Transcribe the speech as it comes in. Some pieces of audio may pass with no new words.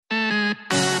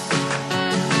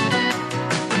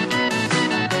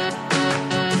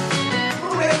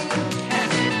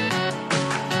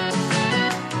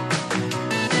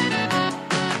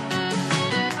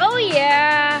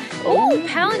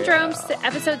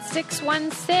episode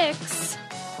 616.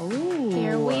 Ooh.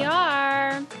 Here we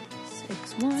are.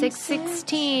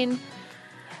 616.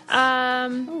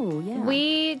 Oh, yeah.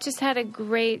 We just had a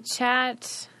great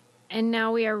chat, and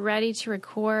now we are ready to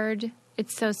record.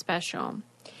 It's so special.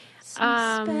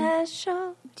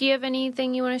 Special. Do you have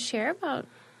anything you want to share about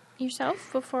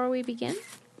yourself before we begin?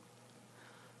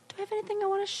 Do I have anything I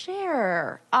want to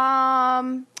share?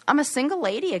 I'm a single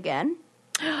lady again.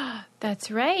 That's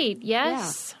right.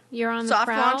 Yes. Yeah. You're on the soft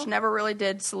prowl. launch never really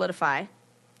did solidify.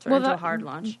 Turned into a hard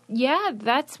launch. Yeah,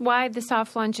 that's why the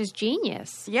soft launch is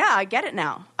genius. Yeah, I get it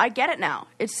now.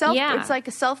 It's It's like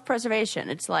a self-preservation.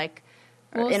 It's like,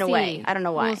 in a way. I don't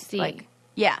know why. We'll see. Like,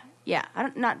 yeah.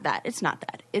 Not that. It's not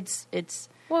that. It's.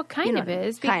 Well, it kind of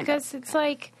is because it's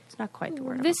like it's not quite the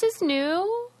word. This is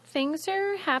new. Things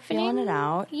are happening. Feeling it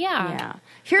out. Yeah.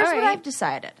 Here's what I've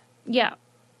decided. Yeah.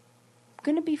 I'm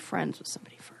going to be friends with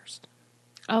somebody first.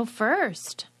 Oh,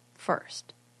 first.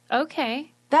 I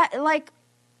Okay.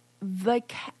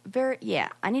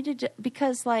 need to,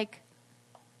 because I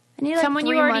need someone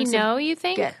you already know, you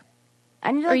think?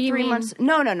 I need 3 months.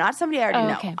 No, not somebody I already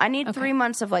know. Okay. I need 3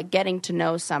 months of getting to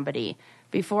know somebody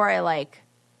before I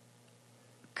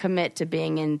commit to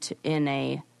being in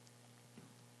a.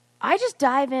 I just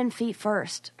dive in feet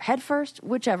first, head first,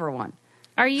 whichever one.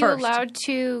 Are you first. allowed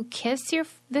to kiss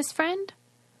this friend,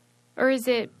 or is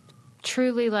it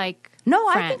truly No, friend?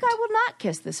 I think I will not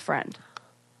kiss this friend.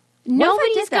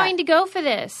 Nobody's going to go for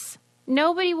this.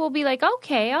 Nobody will be like,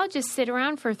 okay, I'll just sit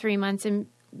around for 3 months and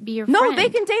be your friend. No, they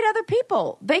can date other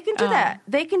people. They can do that.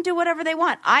 They can do whatever they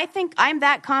want. I think I'm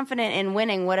that confident in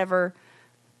winning whatever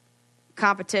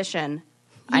competition.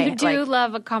 You do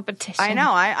love a competition. I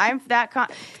know. I'm that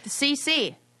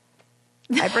CC.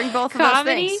 I bring both of those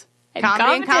things.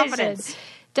 Comedy and confidence.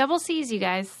 Double C's, you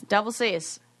guys. Double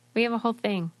C's. We have a whole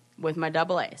thing. With my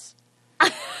double A's.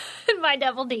 My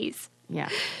double D's. Yeah.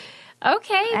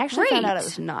 Okay, I actually great. found out it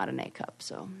was not an A cup,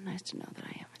 so nice to know that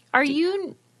I am. Are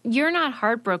you're not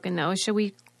heartbroken, though? Should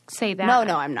we say that?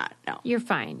 No, I'm not. No. You're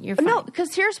fine. No,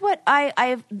 because here's what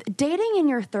I've dating in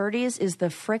your 30s is the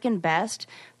frickin' best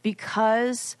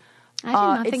because I did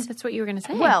not think that's what you were going to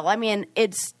say. Well, I mean,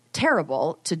 it's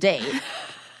terrible to date.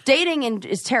 Dating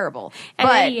is terrible. At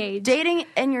but any age. Dating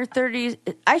in your 30s,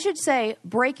 I should say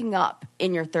breaking up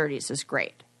in your 30s is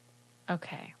great.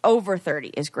 Okay. Over 30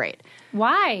 is great.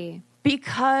 Why?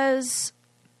 Because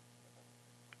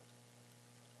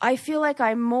I feel like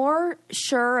I'm more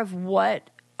sure of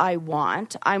what I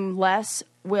want. I'm less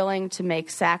willing to make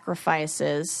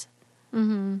sacrifices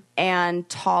and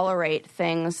tolerate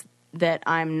things that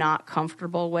I'm not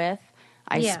comfortable with.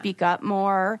 I speak up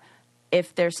more.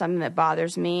 If there's something that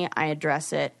bothers me, I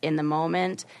address it in the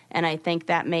moment. And I think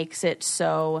that makes it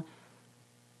so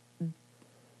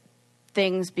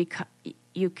things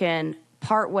you can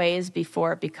part ways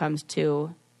before it becomes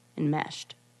too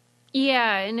enmeshed.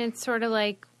 Yeah, and it's sort of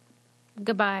like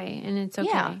goodbye, and it's okay.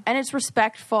 Yeah, and it's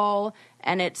respectful,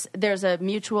 and there's a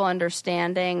mutual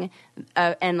understanding,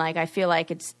 and I feel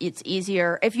like it's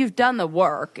easier if you've done the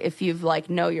work, if you've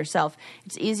know yourself,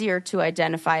 it's easier to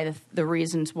identify the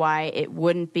reasons why it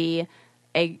wouldn't be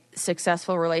a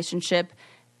successful relationship.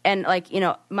 And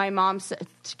my mom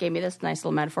gave me this nice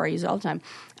little metaphor I use all the time.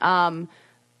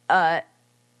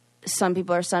 Some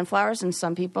people are sunflowers and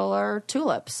some people are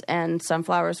tulips, and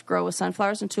sunflowers grow with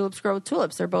sunflowers and tulips grow with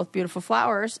tulips. They're both beautiful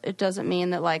flowers. It doesn't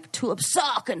mean that tulips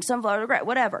suck and sunflowers are great,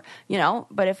 whatever,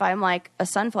 but if I'm a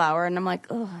sunflower and I'm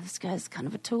oh, this guy's kind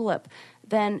of a tulip,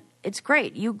 then it's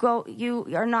great.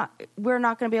 We're not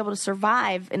going to be able to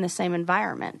survive in the same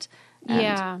environment.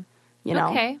 And,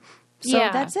 Okay. So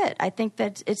that's it. I think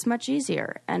that it's much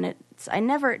easier, and it's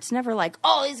never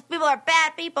oh, these people are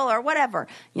bad people or whatever.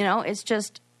 It's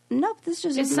just nope. This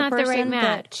just it's isn't not the right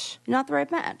match. Not the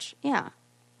right match. Yeah.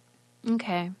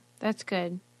 Okay, that's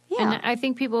good. Yeah. And I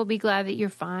think people will be glad that you're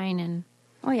fine. And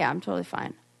oh yeah, I'm totally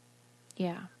fine.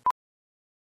 Yeah.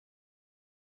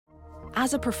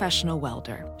 As a professional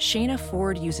welder, Shayna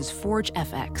Ford uses Forge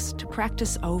FX to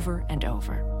practice over and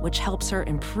over, which helps her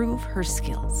improve her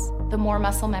skills. The more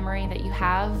muscle memory that you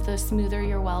have, the smoother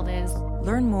your weld is.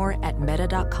 Learn more at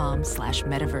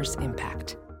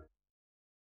meta.com/metaverseimpact.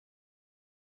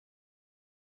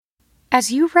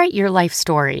 As you write your life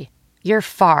story, you're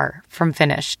far from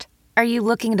finished. Are you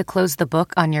looking to close the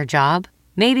book on your job?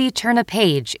 Maybe turn a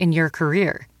page in your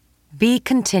career? Be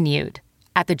continued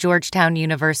at the Georgetown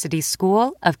University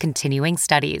School of Continuing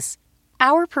Studies.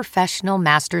 Our professional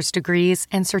master's degrees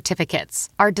and certificates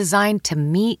are designed to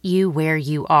meet you where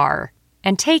you are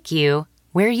and take you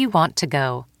where you want to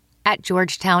go. At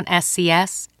Georgetown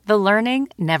SCS, the learning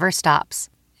never stops,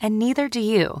 and neither do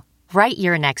you. Write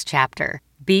your next chapter.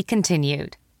 Be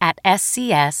continued at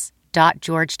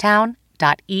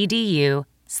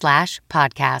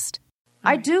scs.georgetown.edu/podcast.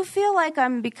 I do feel like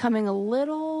I'm becoming a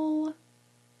little,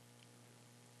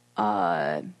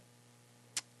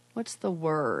 what's the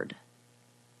word?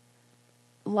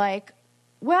 Like,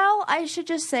 well, I should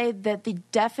just say that the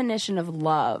definition of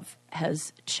love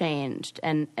has changed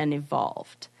and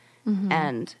evolved.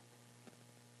 And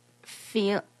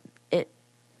feel it,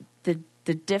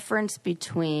 the difference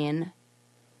between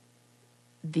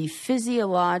the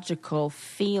physiological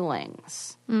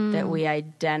feelings that we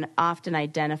often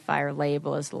identify or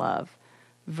label as love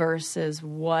versus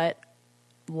what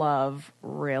love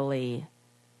really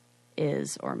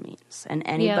is or means. And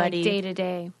anybody... like day to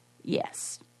day.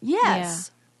 Yes.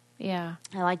 Yeah.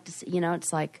 I like to see,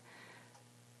 it's like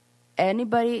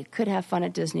anybody could have fun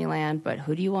at Disneyland, but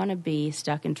who do you want to be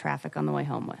stuck in traffic on the way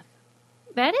home with?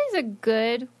 That is a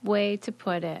good way to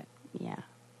put it. Yeah.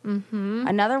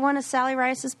 Another one is Sally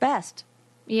Rice's Best.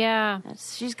 Yeah.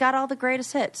 She's got all the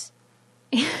greatest hits.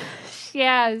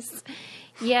 Yes.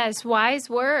 Wise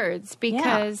words,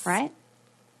 because right?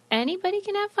 anybody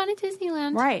can have fun at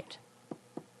Disneyland. Right.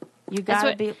 You got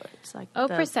to be... It's like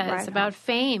Oprah says about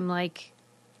fame, like,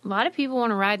 a lot of people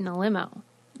want to ride in the limo,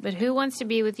 but who wants to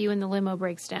be with you when the limo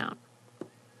breaks down?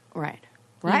 Right.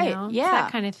 Yeah. It's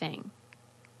that kind of thing.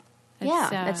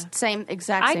 That's the same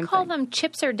exact same I call thing. them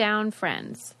chips are down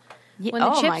friends. Yeah. When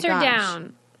the chips are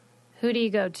down, who do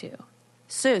you go to?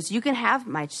 Suze, you can have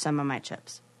some of my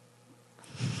chips.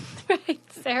 Right.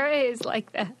 Sarah is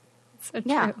like that. So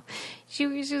true. She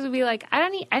would be like, I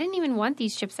didn't even want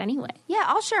these chips anyway. Yeah,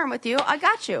 I'll share them with you. I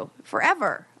got you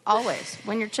forever, always.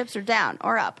 When your chips are down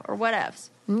or up or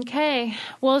whatevs. Okay.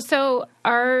 Well, so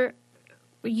are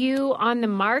you on the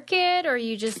market, or are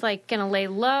you just like going to lay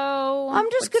low?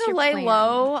 I'm just going to lay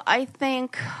low. I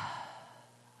think I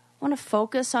want to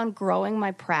focus on growing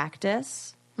my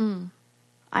practice. I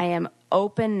am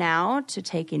open now to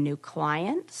taking new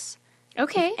clients.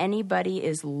 Okay. If anybody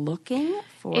is looking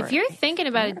for... If you're thinking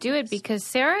about it, do it, because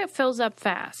Sarah fills up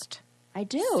fast. I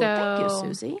do. Thank you,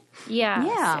 Susie.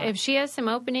 Yeah. If she has some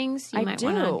openings, you might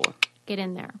want to get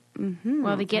in there.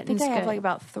 Well, the getting's good. I think I have like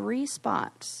about 3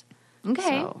 spots.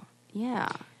 Okay. So, yeah.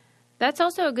 That's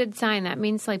also a good sign. That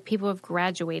means like people have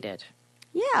graduated.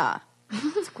 Yeah.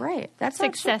 That's great. That's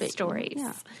success stories.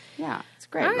 Yeah. It's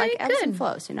great. All right, ebbs and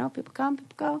flows, people come,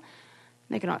 people go.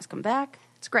 They can always come back.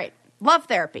 It's great. Love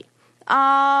therapy. So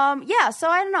I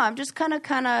don't know. I'm just kind of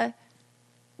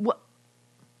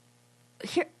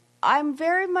here. I'm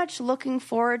very much looking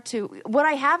forward to what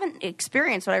I haven't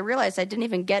experienced, what I realized I didn't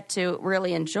even get to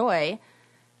really enjoy.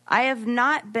 I have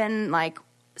not been like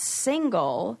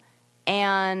single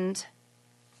and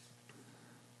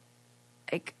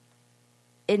like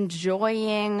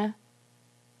enjoying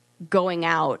going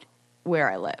out where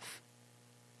I live.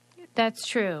 That's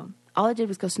true. All I did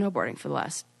was go snowboarding for the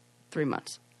last 3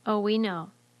 months. Oh, we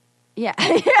know. Yeah.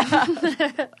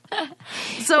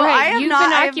 So I have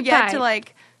yet to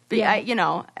like be, and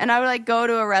I would like go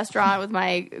to a restaurant with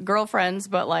my girlfriends,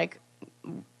 but like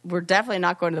we're definitely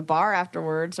not going to the bar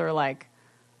afterwards or like.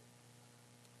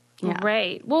 Yeah.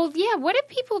 Right. Well, yeah. What do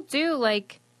people do?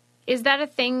 Like, is that a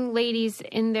thing ladies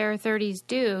in their 30s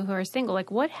do who are single? Like,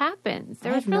 what happens? I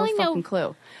have no fucking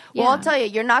clue. Yeah. Well, I'll tell you,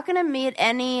 you're not going to meet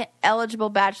any eligible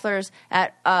bachelors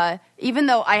at, even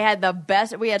though I had the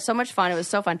best, we had so much fun. It was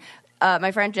so fun.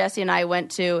 My friend Jessie and I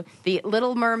went to the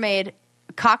Little Mermaid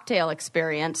cocktail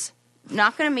experience.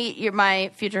 Not going to meet my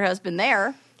future husband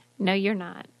there. No, you're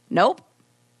not. Nope.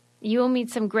 You will meet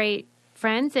some great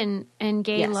friends and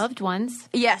gay loved ones.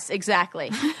 Yes,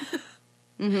 exactly.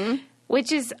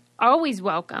 Which is always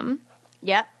welcome.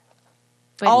 Yep.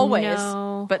 But always.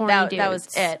 No but that was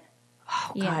it.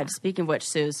 Oh, yeah. God. Speaking of which,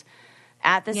 Suze,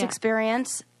 at this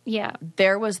experience,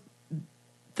 there was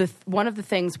one of the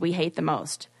things we hate the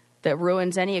most that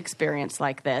ruins any experience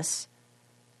like this.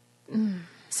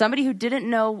 Somebody who didn't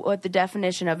know what the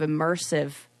definition of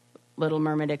immersive Little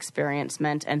Mermaid experience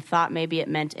meant and thought maybe it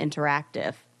meant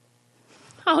interactive.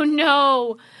 Oh,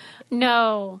 no.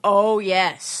 No. Oh,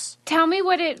 yes. Tell me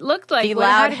what it looked like. The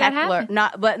loud how did heckler.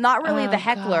 That happen? Not really the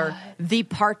heckler, the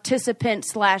participant /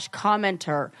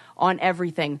 commenter on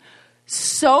everything.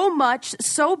 So much,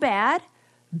 so bad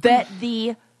that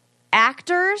the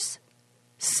actors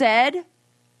said,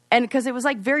 and because it was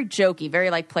like very jokey,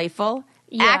 very like playful,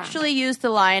 actually used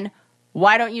the line,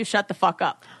 "Why don't you shut the fuck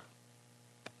up?"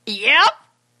 Yep.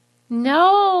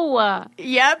 No.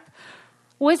 Yep.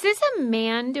 Was this a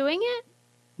man doing it?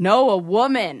 No, a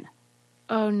woman.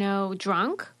 Oh, no.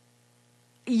 Drunk?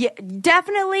 Yeah,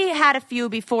 definitely had a few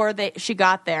before she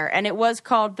got there, and it was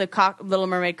called the Little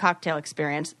Mermaid Cocktail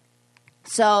Experience.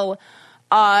 So,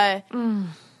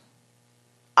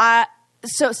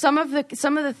 so some of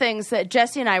the things that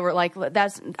Jesse and I were like,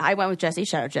 I went with Jesse.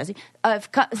 Shout out Jesse. A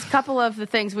couple of the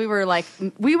things we were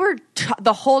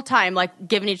the whole time like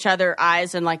giving each other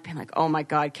eyes and like being like, oh my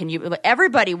god, can you? Like,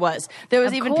 everybody was. There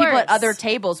was even people at other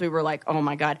tables. We were like, oh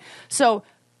my god. So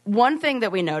one thing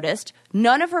that we noticed,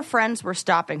 none of her friends were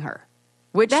stopping her,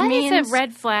 which means that is a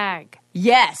red flag.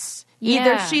 Yes. Yeah.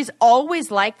 Either she's always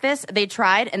like this, they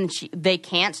tried and they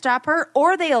can't stop her,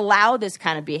 or they allow this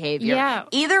kind of behavior. Yeah.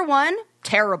 Either one,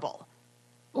 terrible.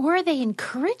 Or they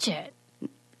encourage it.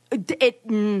 It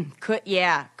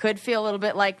could feel a little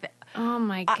bit like that. Oh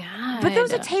my god. But there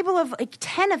was a table of like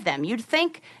 10 of them. You'd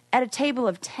think at a table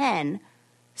of 10,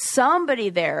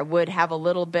 somebody there would have a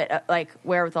little bit like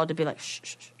wherewithal to be like, shh,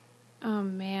 shh, shh. Oh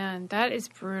man, that is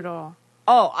brutal.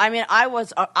 Oh, I mean, I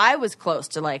was close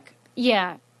to like,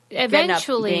 yeah. Eventually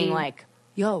Eventually, being like,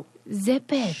 yo,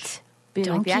 zip it. being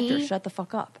donkey. like the actor, shut the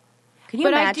fuck up. Can you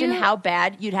imagine how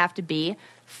bad you'd have to be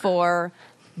for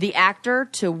the actor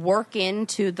to work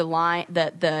into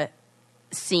the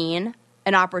scene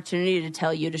an opportunity to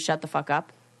tell you to shut the fuck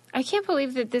up? I can't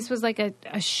believe that this was like a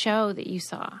show that you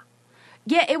saw.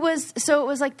 Yeah, it was. So it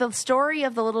was like the story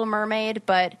of the Little Mermaid,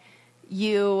 but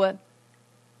and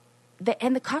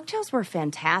the cocktails were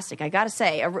fantastic. I got to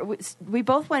say, we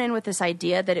both went in with this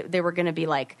idea that they were going to be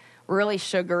like really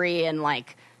sugary and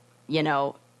like, you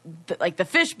know, like the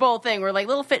fishbowl thing were like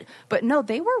little fit, but no,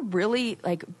 they were really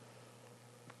like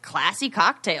classy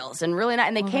cocktails and really nice.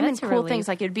 And they came in cool things.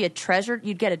 Like it'd be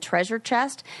you'd get a treasure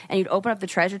chest and you'd open up the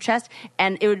treasure chest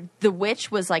and the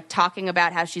witch was like talking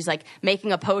about how she's like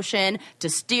making a potion to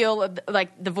steal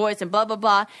like the voice and blah, blah,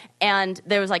 blah. And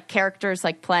there was like characters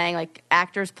like playing, like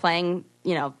actors playing,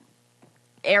 you know,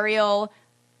 Ariel,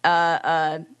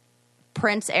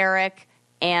 Prince Eric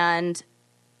and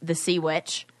the Sea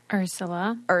Witch.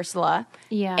 Ursula.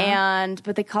 Yeah.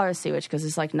 But they call her a Sea Witch because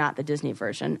it's like not the Disney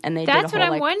version. And that's what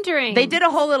I'm wondering. They did a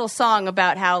whole little song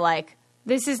about how like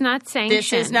this is not sanctioned.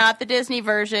 This is not the Disney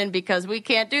version because we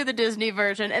can't do the Disney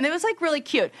version. And it was like really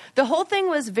cute. The whole thing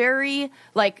was very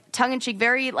like tongue in cheek,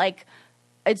 very like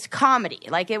it's comedy.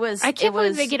 Like it was. I can't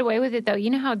believe they get away with it though.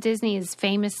 You know how Disney is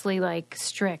famously like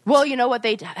strict. Well, you know what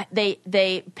they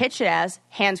pitch it as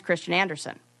Hans Christian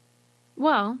Andersen.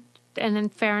 Well, and then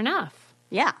fair enough.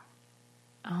 Yeah.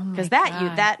 Oh my god. Because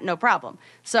that no problem.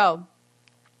 So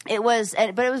it was,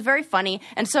 but it was very funny.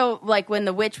 And so like when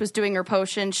the witch was doing her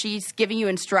potion, she's giving you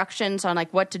instructions on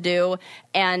like what to do,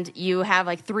 and you have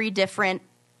like 3 different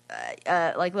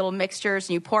like little mixtures,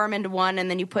 and you pour them into one, and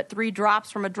then you put 3 drops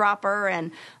from a dropper,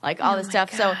 and like all this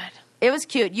stuff. God. So it was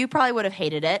cute. You probably would have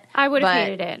hated it. I would have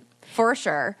hated it. For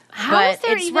sure. How is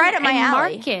there it's even right at my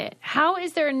alley. market? How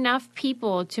is there enough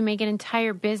people to make an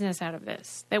entire business out of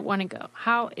this that want to go?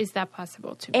 How is that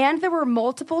possible to me? And there were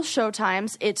multiple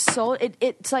showtimes. It's sold.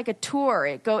 It's like a tour.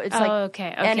 It's like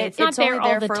okay. And it's not there only all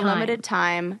there the for time. a limited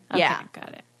time. Okay, yeah, got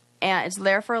it. And it's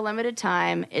there for a limited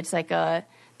time. It's like I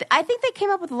think they came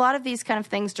up with a lot of these kind of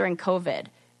things during COVID,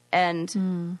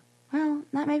 and well,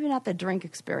 maybe not the drink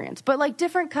experience, but like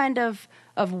different kind of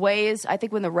ways. I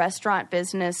think when the restaurant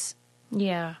business.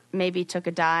 Yeah. Maybe took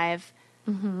a dive.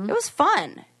 Mm-hmm. It was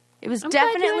fun. It was I'm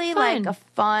definitely glad you had like a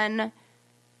fun.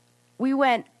 We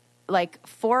went like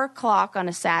 4:00 on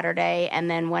a Saturday and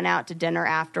then went out to dinner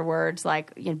afterwards,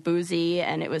 like boozy,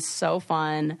 and it was so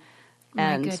fun.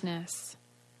 And my goodness.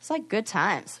 It's like good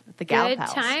times with the gal Good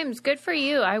pals. times. Good for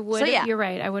you. I would. You're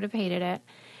right. I would have hated it.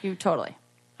 You totally.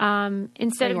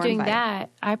 Instead of doing that,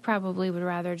 I probably would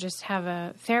rather just have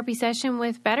a therapy session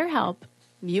with BetterHelp.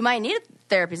 You might need a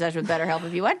therapy session with BetterHelp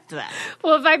if you went to that.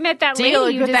 Well, if I met that lady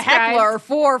Dealing you with described, the heckler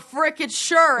for frickin'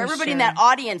 sure. Everybody in that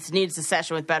audience needs a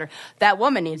session with that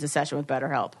woman needs a session with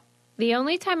BetterHelp. The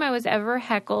only time I was ever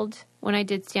heckled when I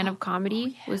did stand-up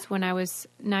comedy was when I was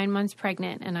 9 months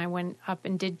pregnant, and I went up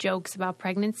and did jokes about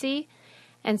pregnancy.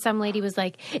 And some lady was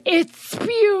like, "It's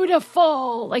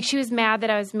beautiful." Like she was mad that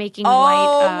I was making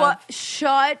light of.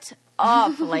 Shut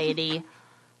up, lady.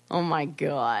 Oh, my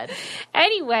God.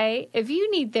 Anyway, if you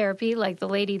need therapy like the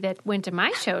lady that went to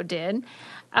my show did,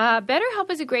 BetterHelp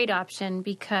is a great option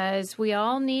because we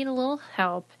all need a little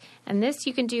help. And this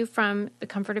you can do from the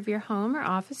comfort of your home or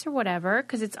office or whatever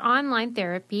because it's online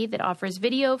therapy that offers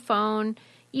video, phone,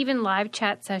 even live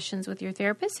chat sessions with your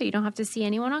therapist so you don't have to see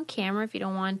anyone on camera if you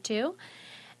don't want to.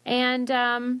 And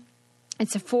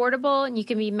it's affordable and you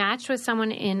can be matched with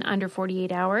someone in under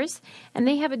 48 hours. And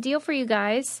they have a deal for you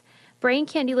guys. Brain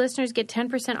Candy listeners get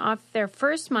 10% off their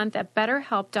first month at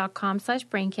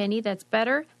betterhelp.com/braincandy. That's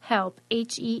BetterHelp,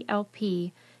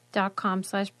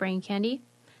 HELP.com/braincandy.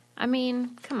 I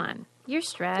mean, come on. You're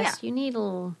stressed. Yeah. You need a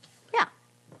little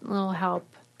help.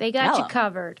 They got Hello. you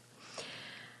covered.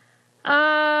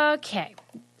 Okay.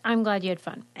 I'm glad you had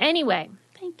fun. Anyway.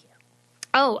 Thank you.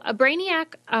 Oh, a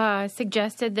Brainiac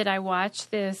suggested that I watch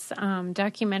this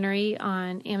documentary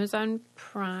on Amazon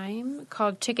Prime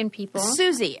called Chicken People.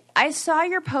 Susie, I saw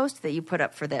your post that you put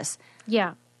up for this.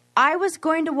 Yeah. I was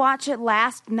going to watch it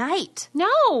last night.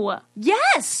 No.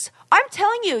 Yes, I'm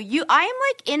telling you, I am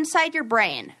like inside your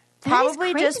brain. That is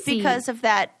Probably just crazy. because of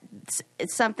that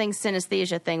something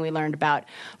synesthesia thing we learned about.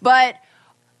 But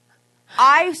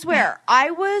I swear,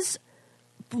 I was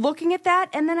looking at that,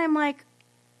 and then I'm like,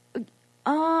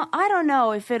 I don't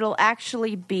know if it'll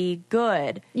actually be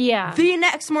good. Yeah. The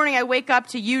next morning, I wake up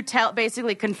to you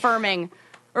basically confirming,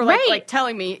 or like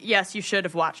telling me, yes, you should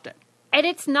have watched it. And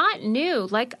it's not new.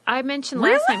 Like I mentioned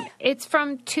Really? last time, it's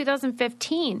from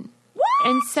 2015. What?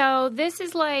 And so this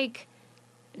is like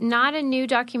not a new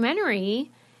documentary.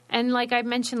 And like I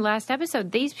mentioned last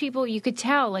episode, these people, you could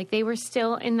tell, like they were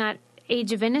still in that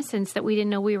age of innocence that we didn't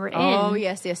know we were in. Oh,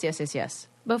 yes.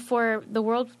 Before the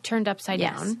world turned upside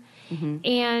down. Mm-hmm.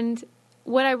 And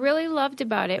what I really loved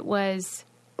about it was,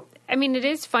 I mean, it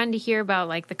is fun to hear about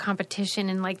like the competition,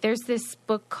 and like there's this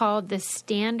book called The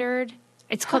Standard.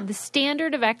 It's called The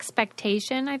Standard of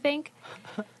Expectation, I think,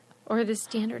 or The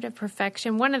Standard of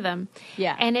Perfection, one of them.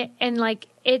 Yeah. And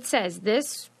it says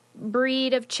this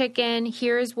breed of chicken,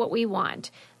 here's what we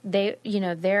want.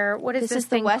 They're what is this is the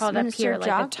thing called up Westminster here? Like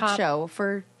Dog the top Show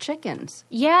for chickens.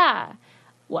 Yeah.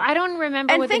 Well, I don't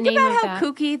remember And what think the name about of how that.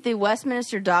 kooky the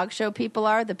Westminster Dog Show people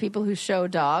are, the people who show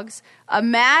dogs.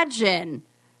 Imagine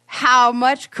how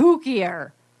much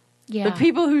kookier Yeah. the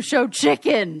people who show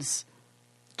chickens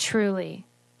Truly.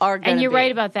 are going to be. And you're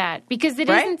right about that. Because it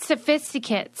Right? isn't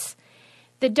sophisticates.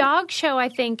 The dog show, I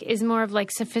think, is more of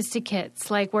like sophisticates,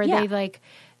 like where Yeah. they like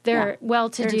they're Yeah.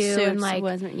 well-to-do They're in and suits, like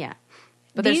wasn't, yeah.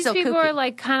 But they're these still people kooky. are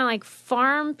like kind of like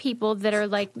farm people that are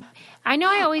like. I know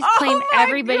I always Oh claim my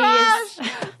everybody gosh. is.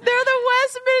 They're the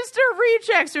Westminster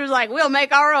rejects who's like, we'll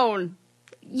make our own.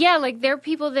 Yeah, like they're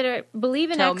people that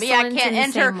believe in Tell me excellence I can't in the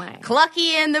enter same way.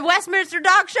 Clucky in the Westminster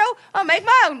Dog Show. I'll make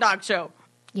my own dog show.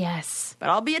 Yes. But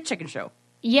I'll be a chicken show.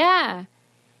 Yeah.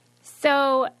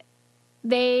 So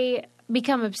they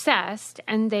become obsessed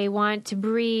and they want to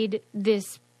breed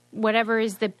this, whatever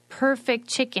is the perfect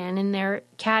chicken in their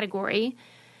category.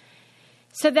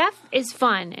 So that is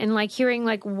fun. And like hearing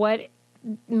like what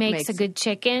makes a good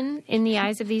chicken in the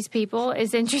eyes of these people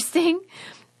is interesting.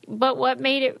 But what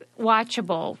made it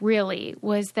watchable really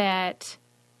was that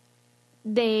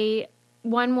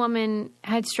one woman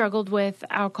had struggled with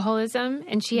alcoholism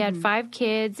and she had 5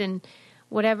 kids and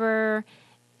whatever,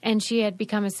 and she had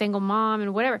become a single mom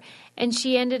and whatever. And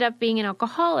she ended up being an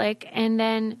alcoholic and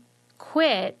then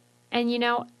quit. And,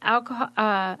 alcohol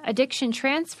addiction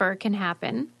transfer can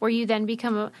happen where you then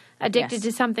become addicted Yes.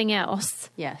 to something else.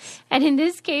 Yes. And in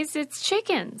this case, it's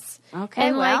chickens. Okay,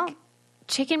 and well. like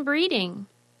chicken breeding.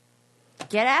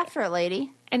 Get after it,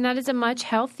 lady. And that is a much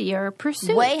healthier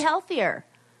pursuit. Way healthier.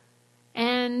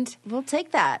 And We'll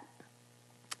take that.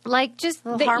 like just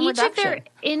Little harm each of their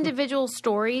reduction. individual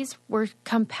stories were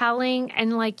compelling,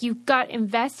 and like you got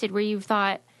invested where you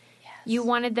thought you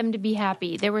wanted them to be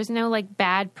happy. There was no like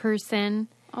bad person.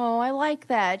 Oh, I like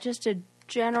that. Just a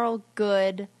general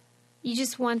good. You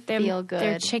just want them, Feel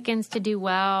their good. chickens to do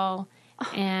well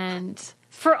and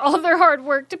for all their hard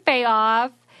work to pay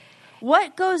off.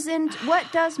 What does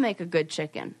make a good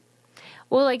chicken?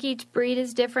 Well, like each breed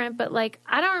is different, but like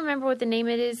I don't remember what the name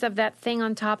it is of that thing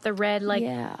on top, the red like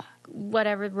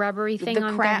whatever rubbery thing The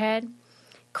on their head.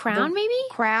 Crown, maybe?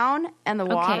 Crown and the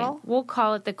wattle. Okay, we'll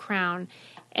call it the crown.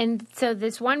 And so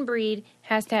this one breed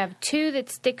has to have 2 that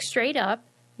stick straight up,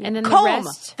 and then Comb. the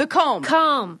rest The comb.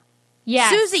 comb. Yes,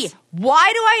 Susie, why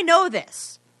do I know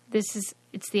this?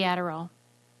 It's the Adderall.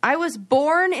 I was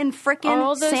born in frickin'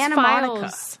 All those Santa Monica.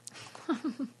 files.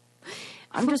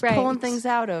 I'm just Right. pulling things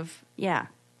out of,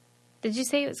 Did you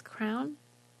say it was crown?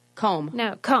 comb.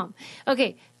 No, comb.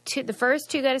 Okay, the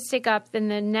first 2 got to stick up, then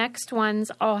the next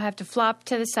ones all have to flop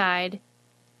to the side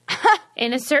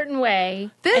in a certain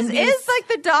way. This And these- is like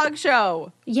the dog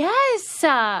show. Yes.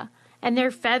 And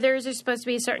their feathers are supposed to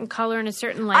be a certain color and a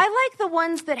certain like. I like the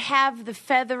ones that have the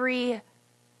feathery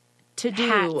to-do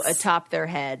Hats. atop their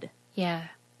head. Yeah.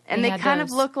 And they had kind of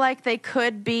those. look like they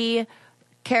could be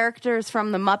characters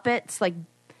from the Muppets, like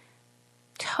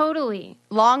Totally.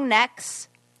 long necks.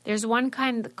 There's one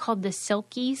kind called the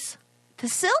Silkies. The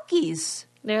Silkies.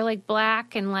 They're like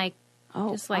black and like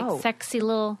Just like sexy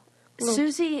little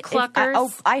Susie,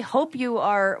 cluckers. I hope you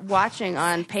are watching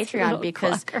on Patreon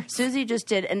because cluckers. Susie just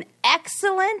did an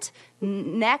excellent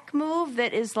neck move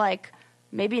that is like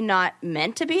maybe not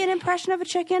meant to be an impression of a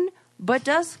chicken, but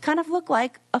does kind of look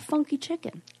like a funky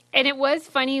chicken. And it was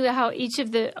funny how each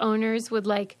of the owners would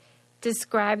like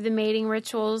describe the mating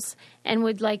rituals and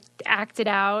would like act it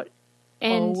out.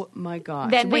 And oh my gosh.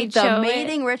 Then wait, the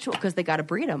mating ritual, because they got to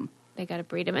breed them. They got to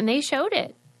breed them. And they showed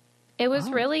it. It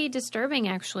was really disturbing,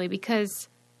 actually, because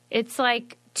it's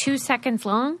like 2 seconds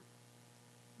long.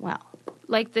 Wow.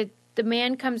 Like the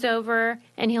man comes over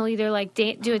and he'll either like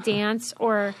do a dance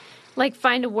or like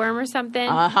find a worm or something.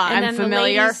 And I'm then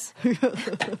familiar.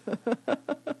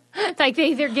 Like they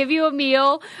either give you a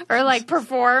meal or like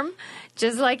perform,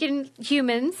 just like in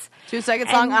humans. 2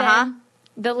 seconds long, Then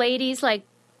the ladies like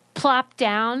plop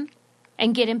down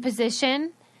and get in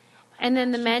position. And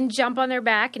then the men jump on their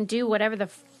back and do whatever the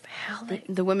hell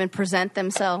the women present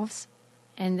themselves.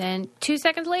 And then 2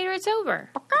 seconds later, it's over.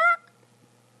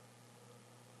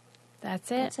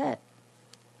 That's it. That's it.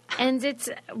 And it's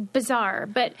bizarre.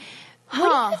 But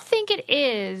what do you think it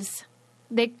is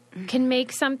that can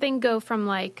make something go from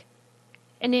like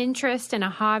an interest and a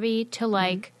hobby to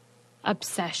like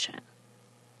obsession?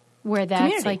 Where that's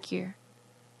Community. like your...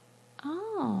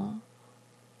 Oh.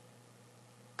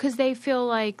 Because they feel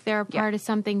like they're a part of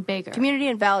something bigger. Community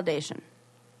and validation.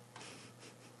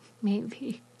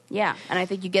 Maybe. Yeah, and I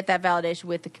think you get that validation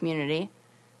with the community.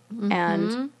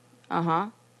 And,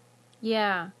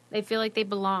 Yeah. They feel like they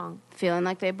belong. feeling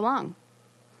like they belong.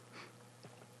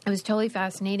 It was totally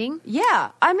fascinating.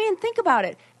 Yeah, I mean, think about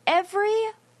it.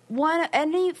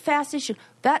 Any fast issue,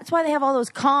 that's why they have all those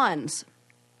cons.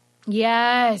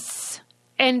 Yes.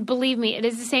 And believe me, it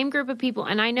is the same group of people.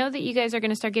 And I know that you guys are going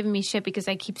to start giving me shit because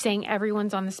I keep saying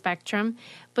everyone's on the spectrum.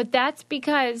 But that's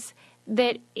because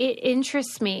that it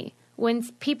interests me. When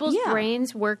people's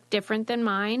brains work different than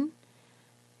mine,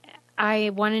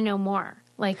 I want to know more.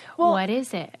 Like, what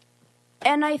is it?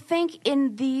 And I think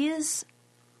in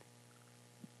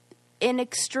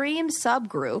extreme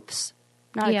subgroups,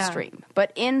 not extreme,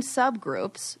 but in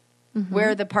subgroups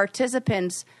where the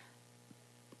participants'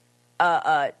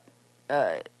 love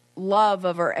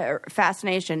of or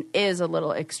fascination is a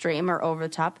little extreme or over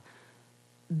the top,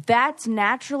 that's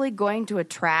naturally going to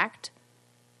attract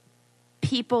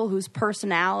people whose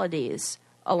personalities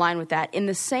align with that. In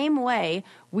the same way,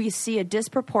 we see a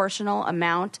disproportional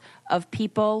amount of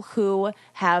people who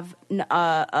have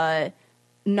a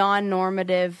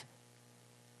non-normative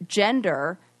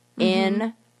gender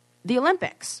in the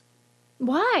Olympics.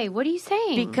 Why? What are you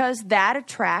saying? Because that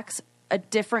attracts a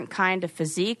different kind of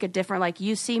physique, a different, like,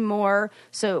 you see more.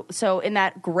 So in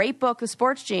that great book, The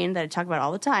Sports Gene, that I talk about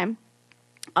all the time,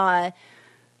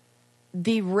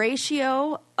 the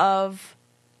ratio of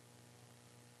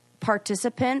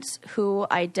participants who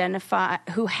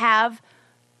have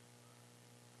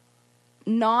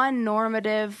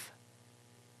non-normative,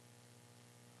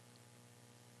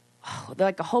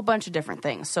 like a whole bunch of different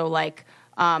things. So like,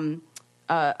 what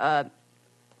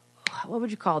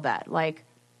would you call that? Like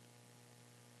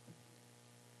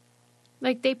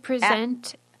they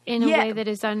present in a way that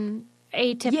is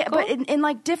atypical? Yeah, but in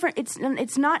like different,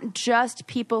 it's not just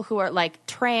people who are like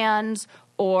trans,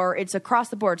 or it's across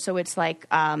the board. So it's like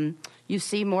you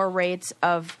see more rates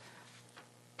of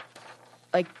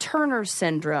like Turner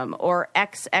syndrome or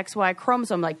XY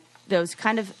chromosome, like those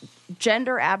kind of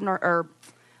gender abnormal, or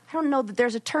I don't know that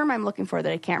there's a term I'm looking for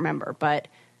that I can't remember, but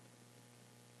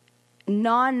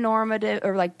non-normative,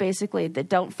 or like basically that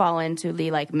don't fall into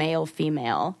the like male,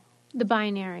 female. The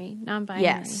binary, non-binary.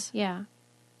 Yes. Yeah.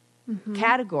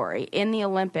 Category in the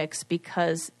Olympics,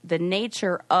 because the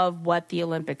nature of what the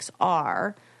Olympics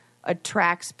are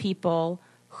attracts people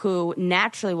who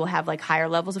naturally will have like higher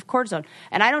levels of cortisol.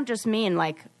 And I don't just mean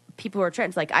like people who are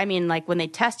trans, like I mean like when they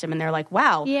test them and they're like,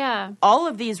 wow, all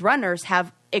of these runners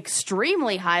have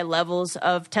extremely high levels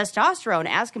of testosterone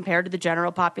as compared to the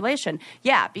general population.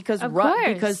 Yeah, because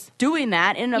because doing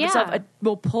that in and of itself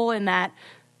will pull in that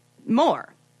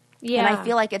more. Yeah. And I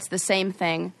feel like it's the same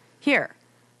thing here.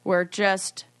 We're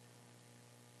just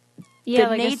the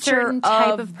like nature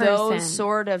of those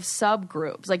sort of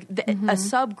subgroups, like a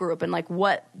subgroup, and like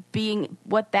what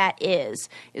that is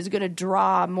going to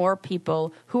draw more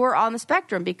people who are on the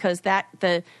spectrum, because that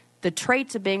the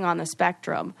traits of being on the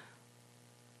spectrum.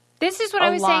 This is what I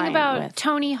was saying about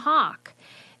Tony Hawk.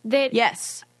 That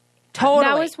yes, totally.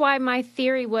 That was why my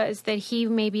theory was that he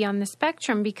may be on the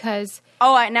spectrum, because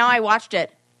now I watched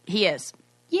it. He is.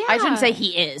 Yeah. I shouldn't say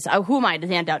he is. Who am I to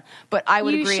hand out? But I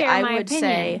would agree. I would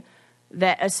say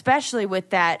that, especially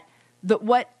with that,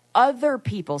 what other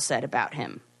people said about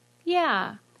him.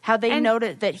 Yeah. How they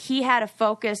noted that he had a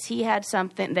focus, he had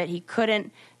something that he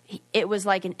couldn't, it was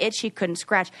like an itch he couldn't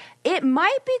scratch. It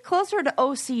might be closer to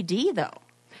OCD, though.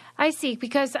 I see,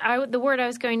 because the word I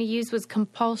was going to use was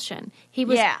compulsion. He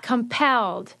was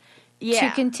compelled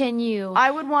to continue. I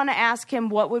would want to ask him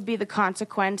what would be the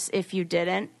consequence if you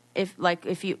didn't.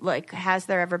 Has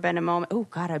there ever been a moment? Oh,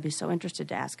 God, I'd be so interested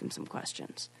to ask him some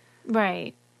questions.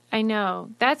 Right. I know.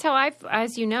 That's how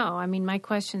as you know, I mean, my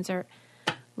questions are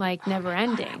like never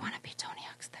ending. I want to be Tony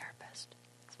Hawk's therapist.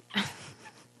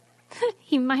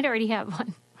 He might already have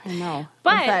one. I know.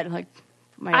 But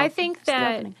I think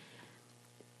that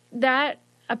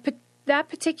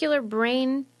particular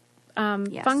brain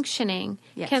functioning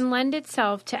can lend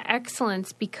itself to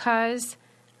excellence because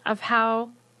of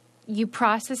how you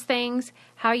process things,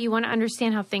 how you want to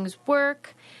understand how things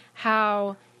work,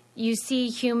 how you see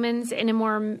humans in a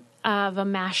more of a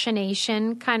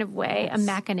machination kind of way, a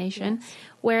machination,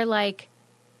 where like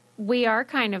we are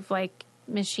kind of like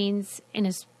machines in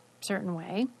a certain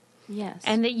way. Yes.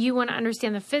 And that you want to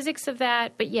understand the physics of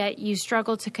that, but yet you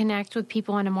struggle to connect with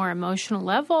people on a more emotional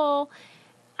level.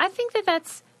 I think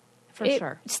that's for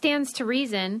sure. Stands to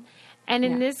reason. And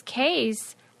in this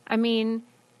case, I mean,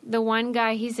 the one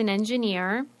guy, he's an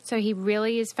engineer, so he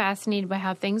really is fascinated by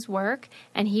how things work,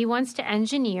 and he wants to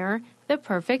engineer the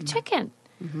perfect chicken.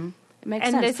 Mm-hmm. It makes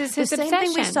sense. And this is his obsession. The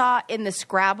same thing we saw in the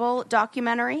Scrabble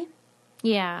documentary.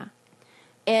 Yeah.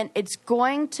 And it's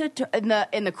going to in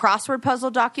the crossword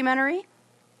puzzle documentary.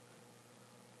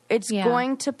 It's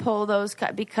going to pull those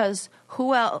because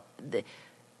who else?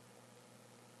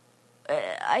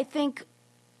 I think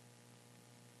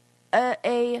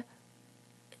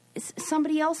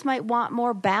somebody else might want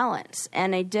more balance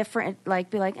and a different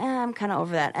be like, I'm kind of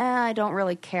over that. I don't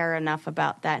really care enough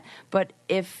about that. But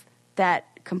if that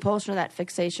compulsion or that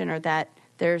fixation or that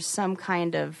there's some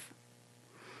kind of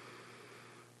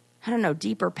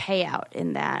deeper payout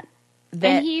in that.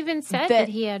 And he even said that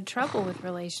he had trouble with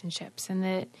relationships and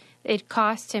that it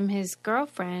cost him his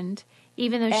girlfriend,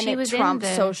 even though she was in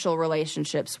the social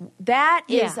relationships. That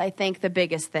is, I think, the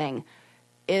biggest thing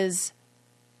is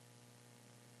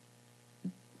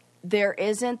there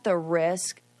isn't the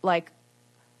risk, like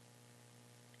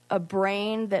a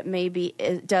brain that maybe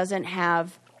doesn't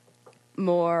have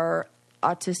more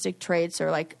autistic traits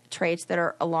or like traits that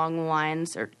are along the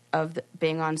lines of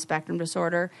being on spectrum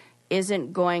disorder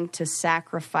isn't going to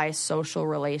sacrifice social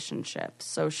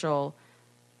relationships,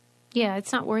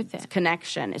 it's not worth it.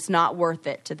 Connection. It's not worth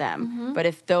it to them. Mm-hmm. But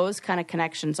if those kind of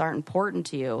connections aren't important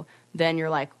to you, then you're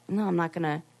like, no, I'm not going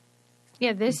to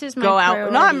this is my go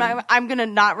priority. out. No, I'm going to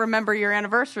not remember your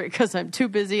anniversary because I'm too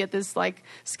busy at this like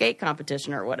skate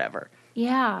competition or whatever.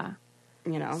 Yeah.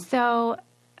 So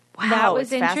wow, that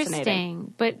was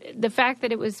interesting. But the fact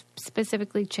that it was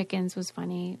specifically chickens was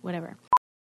funny, whatever.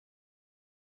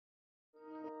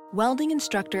 Welding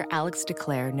instructor Alex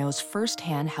DeClaire knows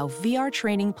firsthand how VR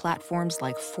training platforms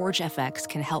like ForgeFX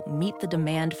can help meet the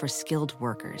demand for skilled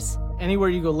workers. Anywhere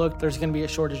you go look, there's going to be a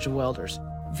shortage of welders.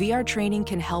 VR training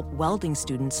can help welding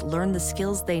students learn the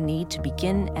skills they need to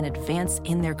begin and advance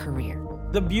in their career.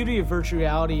 The beauty of virtual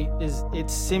reality is it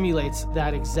simulates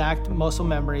that exact muscle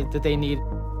memory that they need.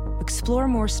 Explore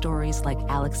more stories like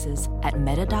Alex's at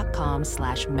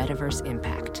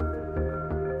meta.com/metaverseimpact.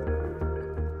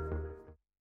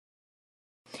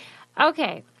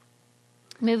 Okay,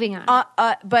 moving on.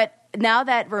 But now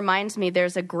that reminds me,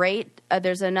 there's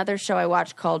another show I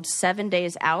watched called 7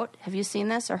 Days Out. Have you seen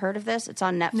this or heard of this? It's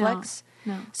on Netflix.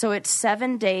 No. So it's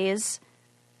 7 days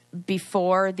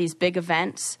before these big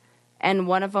events, and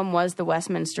one of them was the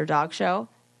Westminster Dog Show.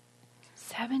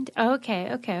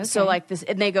 Okay. So like this,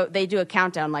 and they do a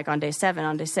countdown like on day 7,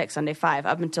 on day 6, on day 5,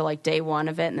 up until like day 1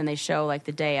 of it, and then they show like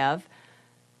the day of.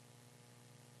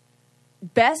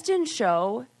 Best in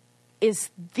Show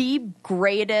is the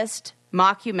greatest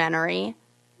mockumentary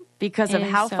because of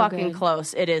how fucking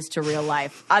close it is to real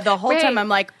life. The whole time I'm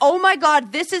like, oh my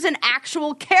God, this is an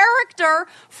actual character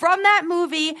from that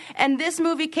movie, and this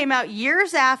movie came out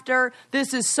years after.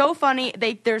 This is so funny.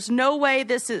 There's no way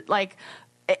this is like...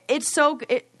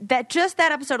 that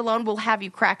episode alone will have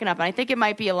you cracking up. And I think it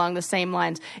might be along the same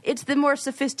lines. It's the more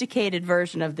sophisticated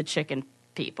version of the chicken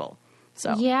people.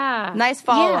 So nice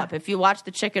follow up if you watch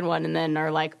the chicken one and then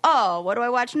are like, oh, what do I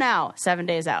watch now? 7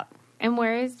 Days Out. And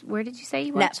where did you say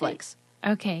you watched Netflix. it?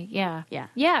 Okay, yeah.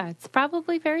 Yeah, it's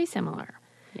probably very similar.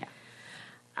 Yeah.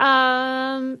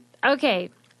 Okay.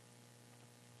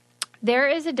 There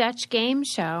is a Dutch game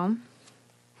show.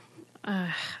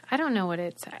 I don't know what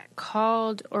it's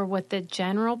called or what the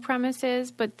general premise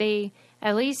is, but they,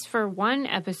 at least for one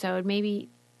episode, maybe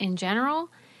in general,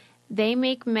 they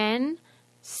make men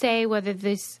say whether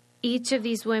each of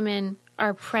these women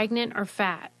are pregnant or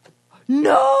fat.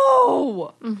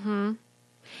 No!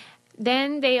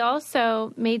 Then they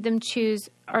also made them choose,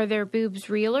 are their boobs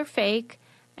real or fake?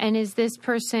 And is this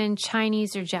person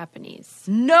Chinese or Japanese?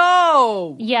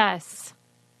 No! Yes.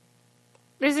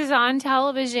 This is on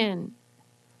television.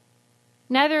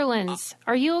 Netherlands.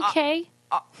 Are you okay?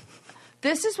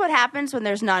 This is what happens when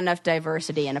there's not enough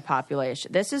diversity in a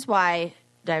population. This is why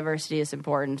diversity is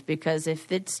important, because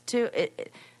if it's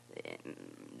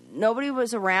nobody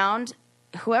was around,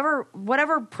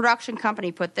 whatever production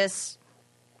company put this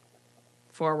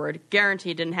forward,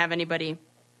 guaranteed didn't have anybody.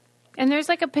 And there's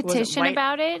like a petition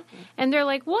about it. And they're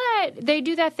like, what? They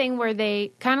do that thing where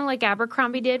they, kind of like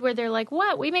Abercrombie did, where they're like,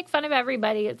 what? We make fun of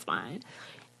everybody. It's fine.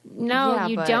 No, Yeah,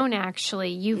 you but- don't actually.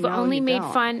 You've No, only you made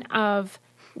don't. fun of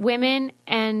women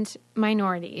and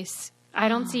minorities. I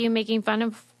don't see you making fun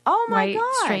of Oh my white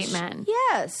gosh. straight men.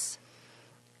 Yes.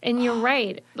 And you're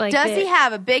right. Like, Does he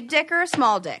have a big dick or a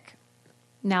small dick?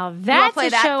 Now that's play a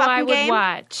that show fucking I would game?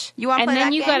 watch. You wanna and play then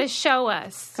that you game? got to show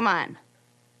us. Come on.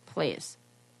 Please.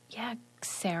 Yeah,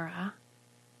 Sarah.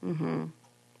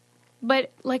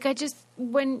 But like,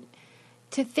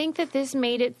 to think that this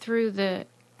made it through the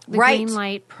green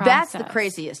light process. That's the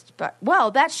craziest. But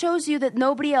that shows you that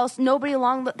nobody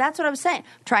along that's what I was saying,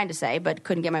 trying to say, but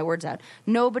couldn't get my words out.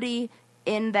 Nobody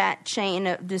in that chain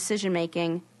of decision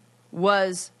making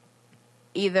was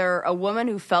either a woman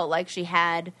who felt like she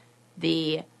had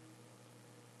the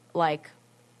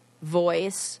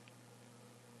voice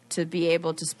to be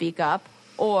able to speak up,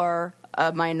 or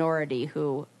a minority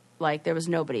who there was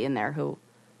nobody in there who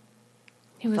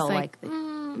He was felt like,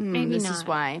 maybe this not.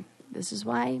 is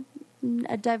why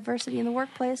a diversity in the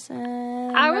workplace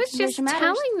and I was just representation matters.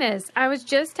 telling this. I was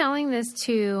just telling this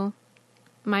to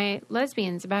my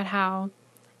lesbians about how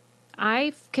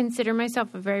I consider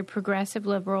myself a very progressive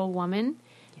liberal woman,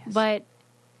 but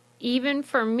even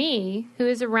for me, who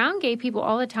is around gay people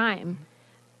all the time,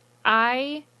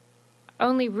 I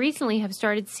only recently have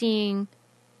started seeing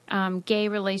gay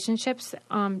relationships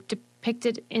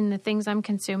depicted in the things I'm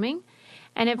consuming.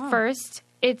 And at first,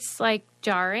 it's like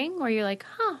jarring, where you're like,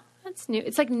 huh, that's new.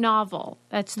 It's like novel.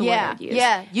 That's the word I'd use.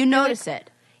 Yeah, you notice it.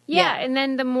 Yeah, and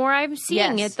then the more I'm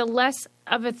seeing Yes. it, the less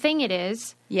of a thing it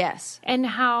is, Yes. and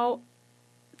how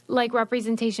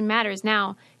representation matters.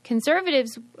 Now,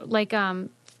 conservatives,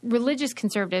 religious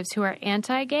conservatives who are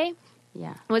anti-gay,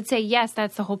 Yeah. would say, yes,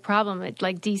 that's the whole problem. It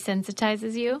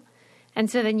desensitizes you. And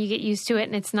so then you get used to it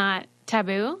and it's not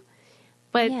taboo.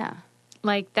 But Yeah.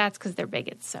 that's because they're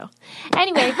bigots. So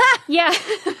anyway, yeah,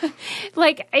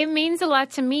 it means a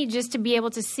lot to me just to be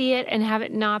able to see it and have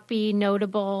it not be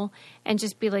notable and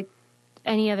just be like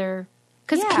any other.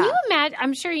 Because can you imagine?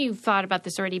 I'm sure you've thought about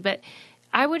this already, but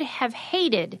I would have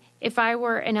hated if I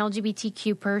were an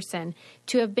LGBTQ person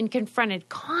to have been confronted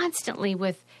constantly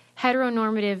with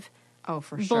heteronormative For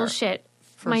sure. bullshit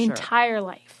my sure. entire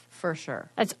life. For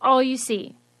sure. That's all you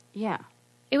see. Yeah.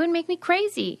 It would make me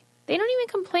crazy. They don't even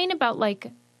complain about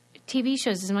TV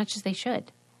shows as much as they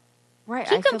should. Right.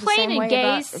 Keep I feel the same complaining, way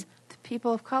gays. about the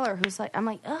people of color who's I'm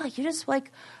you just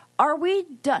are we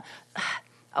done?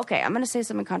 Okay, I'm going to say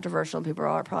something controversial, and people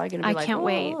are probably going to be I can't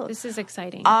wait. "Oh." This is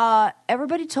exciting.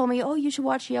 Everybody told me, oh, you should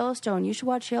watch Yellowstone. You should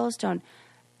watch Yellowstone.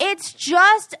 It's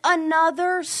just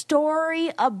another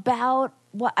story about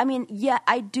what,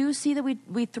 I do see that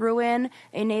we threw in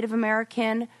a Native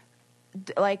American,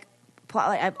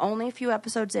 plot. I'm only a few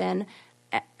episodes in,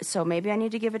 so maybe I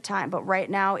need to give it time. But right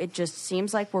now, it just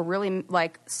seems like we're really,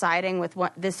 siding with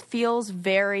what, this feels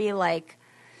very, I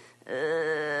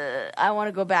want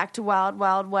to go back to Wild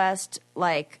Wild West,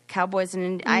 cowboys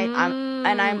and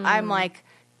I'm like,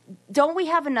 don't we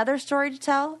have another story to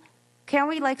tell? Can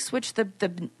we switch the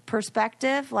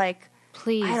perspective?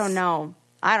 Please. I don't know.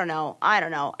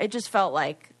 It just felt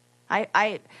like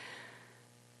I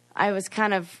was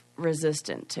kind of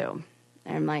resistant to.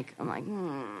 And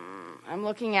I'm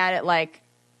looking at it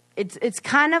it's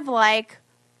kind of like,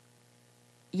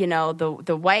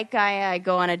 the white guy I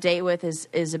go on a date with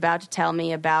is about to tell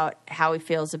me about how he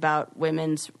feels about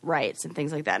women's rights and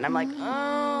things like that. And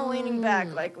I'm leaning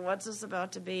back, what's this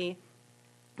about to be?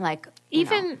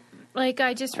 Even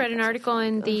I just read an article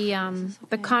in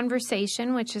the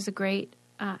Conversation, which is a great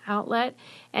outlet,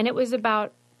 and it was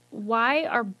about why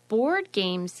are board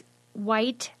games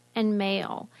white and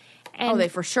male. And they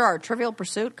for sure are. Trivial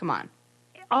Pursuit, come on.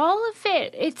 all of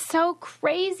it. It's so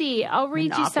crazy. I'll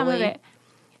read you some of Monopoly.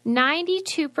 it.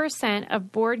 92%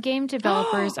 of board game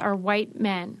developers are white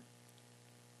men.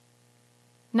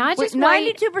 Not just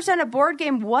white 92% of board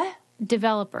game what?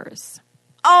 developers.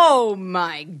 Oh,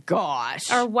 my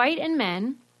gosh. are white and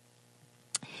men.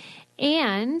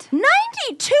 And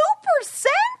 92%?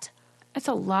 that's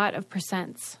a lot of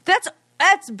percents.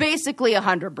 That's basically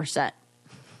 100%.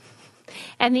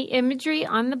 And the imagery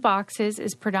on the boxes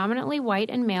is predominantly white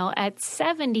and male at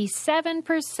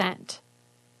 77%.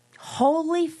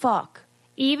 Holy fuck.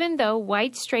 Even though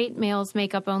white straight males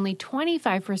make up only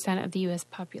 25% of the U.S.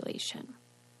 population.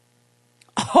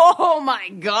 Oh, my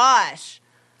gosh.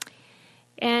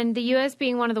 And the U.S.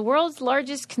 being one of the world's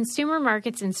largest consumer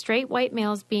markets and straight white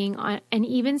males being an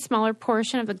even smaller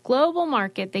portion of the global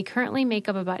market, they currently make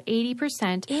up about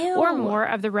 80% or more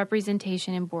of the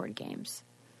representation in board games.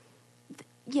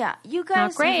 Yeah, you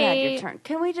guys have had your turn.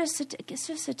 Can we just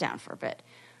sit down for a bit?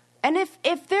 And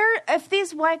if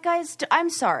these white guys, I'm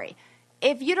sorry,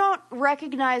 if you don't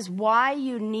recognize why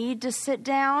you need to sit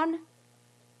down,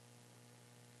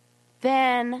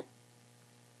 then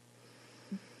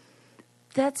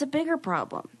that's a bigger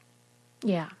problem.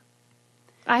 Yeah.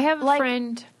 I have a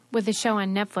friend with a show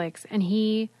on Netflix, and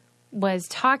he was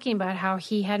talking about how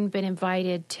he hadn't been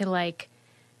invited to, like,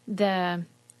 I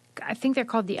think they're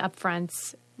called the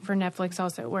upfronts for Netflix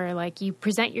also, where, like, you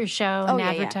present your show and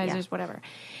advertisers, whatever.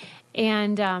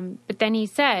 And, but then he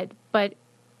said, but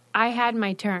I had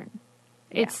my turn.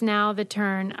 Yeah. It's now the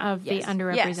turn of the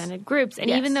underrepresented groups. And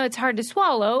even though it's hard to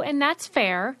swallow, and that's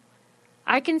fair,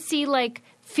 I can see, like,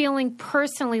 feeling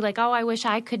personally like, oh, I wish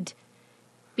I could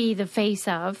be the face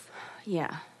of.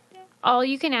 Yeah. All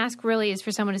you can ask really is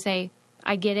for someone to say,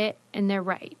 I get it, and they're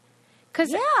right.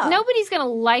 Because nobody's going to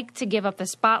like to give up the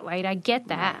spotlight. I get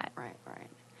that. Right.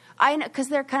 I know, because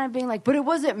they're kind of being like, but it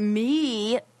wasn't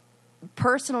me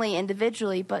personally,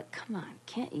 individually, but come on,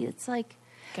 can't you? It's like,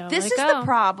 this is the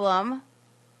problem.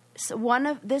 So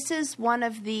this is one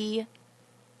of the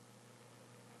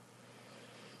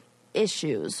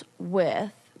issues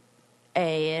with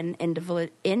an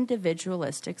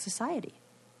individualistic society.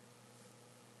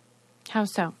 How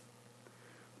so?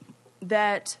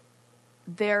 That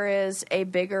there is a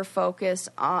bigger focus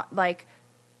on, like,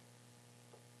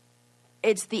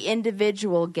 it's the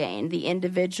individual gain, the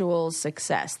individual's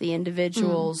success, the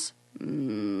individual's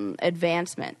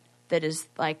advancement that is,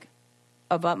 like,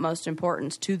 of utmost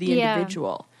importance to the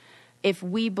individual. If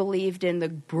we believed in the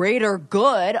greater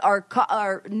good,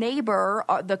 our neighbor,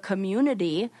 the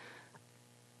community,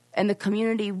 and the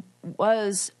community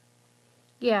was,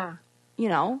 you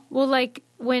know. Well, like,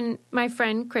 when my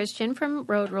friend Christian from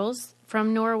Road Rules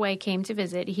from Norway came to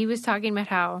visit, he was talking about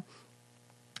how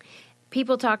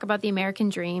people talk about the American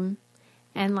dream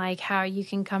and, like, how you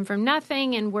can come from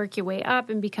nothing and work your way up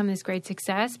and become this great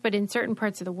success. But in certain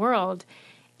parts of the world,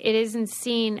 it isn't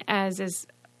seen as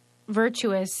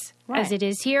virtuous as it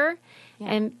is here.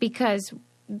 Yeah. And because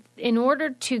in order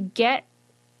to get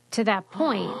to that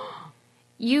point,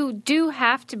 you do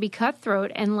have to be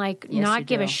cutthroat and, like, not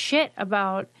give a shit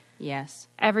about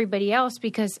everybody else,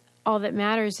 because all that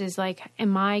matters is, like,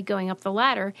 am I going up the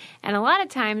ladder? And a lot of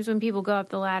times when people go up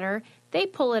the ladder, they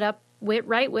pull it up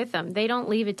right with them. They don't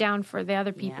leave it down for the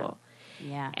other people.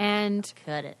 Yeah. And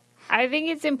cut it. I think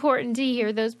it's important to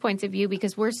hear those points of view,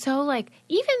 because we're so, like,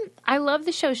 I love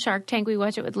the show Shark Tank. We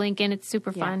watch it with Lincoln. It's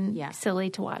super fun, silly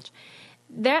to watch.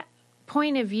 That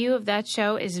point of view of that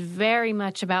show is very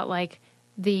much about, like,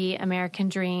 the American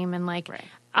dream and, like,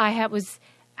 I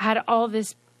had all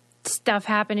this stuff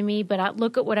happen to me, but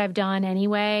look at what I've done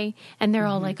anyway. And they're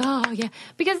all like, oh, yeah.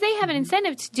 Because they have an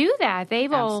incentive to do that.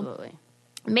 They've all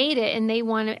made it, and they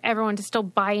want everyone to still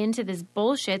buy into this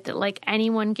bullshit that, like,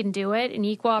 anyone can do it, an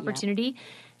equal opportunity.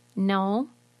 No,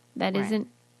 that isn't.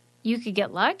 You could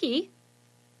get lucky.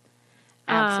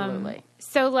 Absolutely.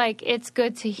 So, like, it's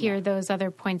good to hear those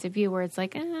other points of view where it's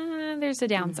like, there's a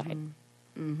downside.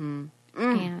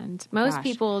 And most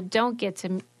people don't get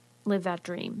to live that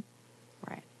dream.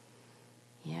 Right.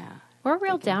 Yeah. We're a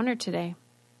real downer today.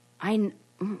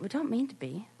 We don't mean to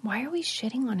be. Why are we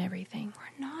shitting on everything?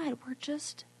 We're not. We're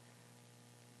just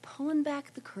pulling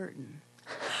back the curtain.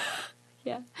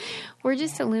 We're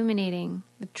just illuminating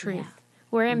the truth. Yeah.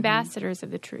 We're ambassadors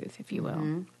of the truth, if you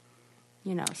will.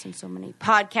 You know, since so many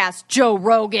podcasts, Joe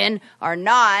Rogan, are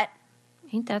not.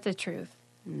 Ain't that the truth?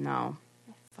 No.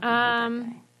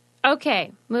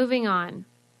 Okay, moving on.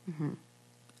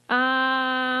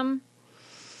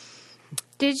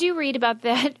 Did you read about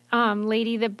that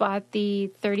lady that bought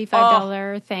the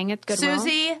 $35 thing at Goodwill?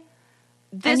 Susie,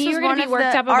 this was one of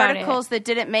the articles that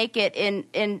didn't make it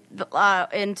into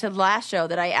the last show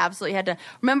that I absolutely had to.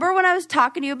 Remember when I was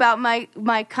talking to you about my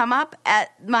come up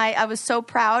I was so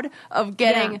proud of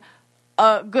getting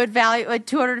a good value, like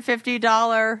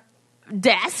 $250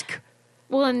 desk.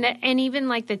 Well, and even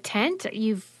like the tent,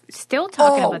 you've still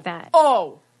talking about that.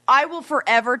 Oh, I will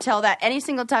forever tell that any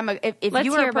single time. If Let's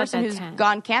you are hear a about person that who's tent.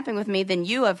 gone camping with me, then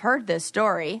you have heard this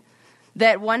story.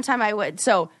 That one time I would.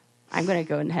 So I'm going to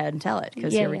go ahead and tell it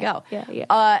because here we go.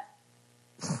 Yeah.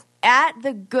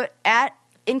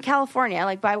 In California,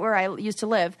 like by where I used to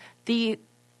live, the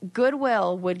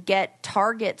Goodwill would get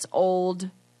Target's old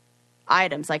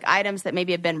items, like items that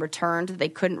maybe have been returned that they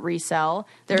couldn't resell.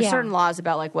 There are certain laws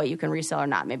about like what you can resell or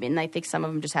not, maybe, and I think some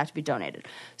of them just have to be donated.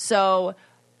 So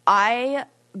I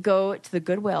go to the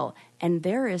Goodwill, and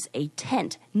there is a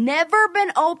tent, never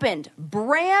been opened,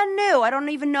 brand new. I don't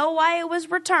even know why it was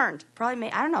returned. Probably,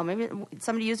 I don't know, maybe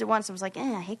somebody used it once and was like,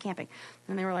 I hate camping.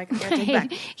 And they were like, I gotta take it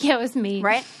back. Yeah, it was me.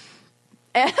 Right?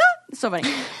 So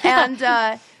funny. And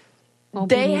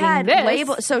they had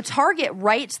labels. So Target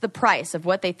writes the price of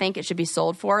what they think it should be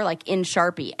sold for, like in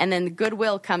Sharpie. And then the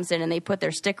Goodwill comes in and they put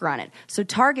their sticker on it. So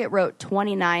Target wrote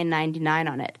 $29.99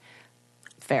 on it.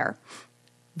 Fair.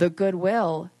 The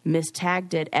Goodwill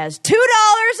mistagged it as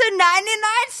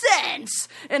 $2.99.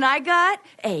 And I got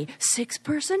a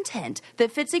 6-person tent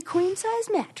that fits a queen-size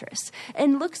mattress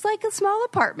and looks like a small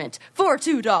apartment for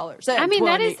 $2. I mean,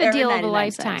 that is the deal of a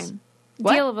lifetime.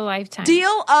 What? Deal of a lifetime.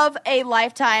 Deal of a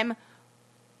lifetime.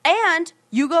 And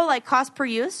you go like cost per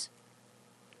use.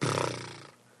 It's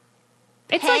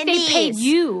like they paid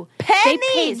you. Pennies. They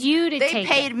paid you to take it. They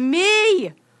paid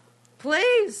me.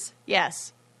 Please.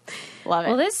 Yes. Love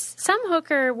it. Well, some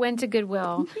hooker went to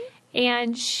Goodwill,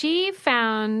 and she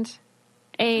found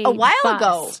a while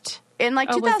bust. ago. In like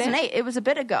Oh, was it? 2008. It was a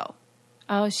bit ago.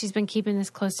 Oh, she's been keeping this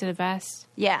close to the vest?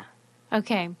 Yeah.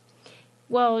 Okay.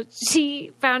 Well,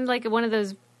 she found like one of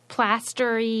those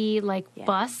plastery like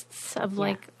busts of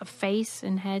like a face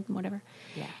and head and whatever.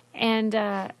 Yeah. And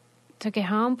took it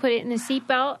home, put it in the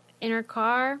seatbelt in her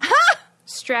car,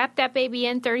 strapped that baby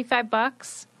in,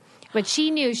 $35. But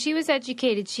she knew, she was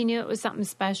educated. She knew it was something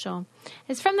special.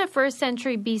 It's from the 1st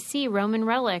century BC Roman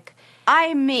relic.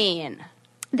 I mean,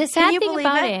 The sad you thing believe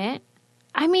about it? it,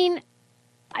 I mean,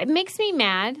 it makes me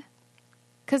mad.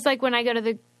 Because, like, when I go to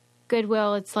the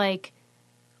Goodwill, it's like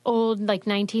old, like,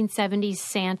 1970s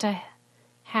Santa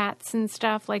hats and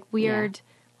stuff. Like, weird,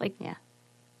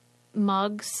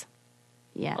 mugs.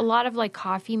 Yeah. A lot of, like,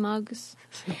 coffee mugs.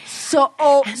 So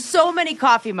many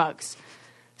coffee mugs.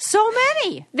 So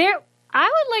many. I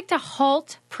would like to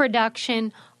halt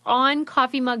production on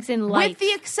coffee mugs in life. With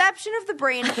the exception of the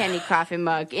brain candy coffee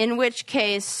mug, in which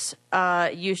case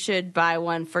you should buy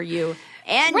one for you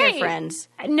and your friends.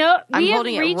 No, I'm we have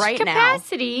holding it reached right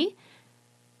capacity.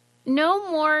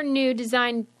 No more new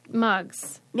design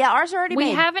mugs. Yeah, ours are already made.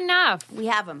 We have enough. We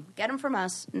have them. Get them from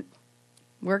us.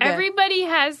 We're good. Everybody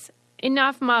has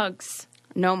enough mugs.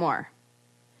 No more.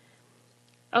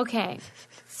 Okay.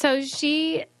 So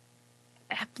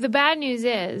the bad news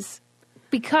is,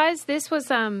 because this was,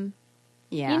 you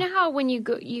know how when you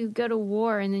go to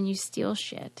war and then you steal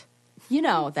shit? You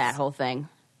know that whole thing.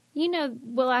 You know,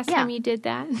 last time you did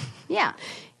that? Yeah.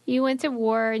 You went to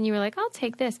war and you were like, I'll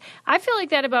take this. I feel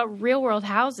like that about real world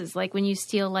houses, like when you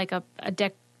steal like a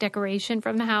decoration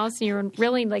from the house and you're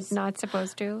really like not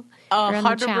supposed to.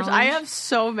 100%. I have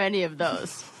so many of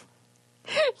those.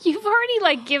 You've already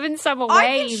like given some away.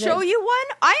 I can show you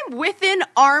one. I'm within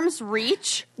arm's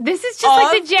reach. This is just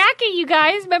like the jacket, you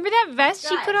guys. Remember that vest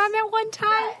she put on that one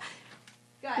time?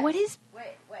 Guys, what is... Wait.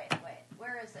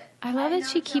 Where is it? I love that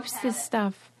she keeps this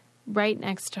stuff right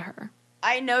next to her.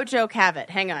 I no joke have it.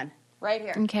 Hang on. Right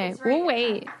here. Okay, It's right we'll here.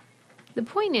 wait. The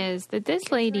point is that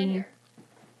this lady, right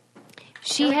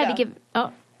she Here we had go. to give...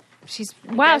 Oh, she's...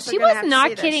 You Wow, guys are she gonna was have to not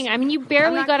see this. kidding. I mean, you I'm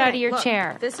barely not got out of kidding. your Look,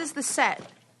 chair. This is the set.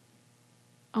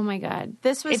 Oh, my God.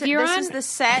 This is the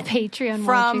set Patreon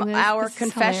from watching this, our this is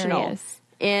confessional hilarious.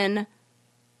 in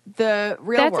the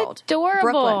real world. That's adorable.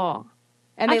 Brooklyn.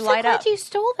 And they I'm light so glad up. you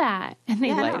stole that. And they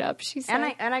Yeah, I light know. up, she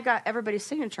said. And I got everybody's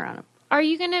signature on them. Are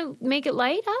you going to make it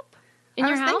light up in your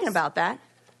I was house? thinking about that.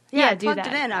 Yeah, I do plugged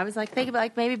that. it in. I was like thinking about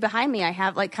like maybe behind me I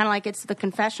have like kind of like it's the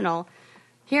confessional.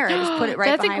 Here, I just put it right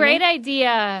That's behind a great me.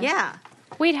 idea. Yeah.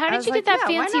 Wait, how I did was you like, get that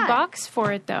yeah, why fancy not? box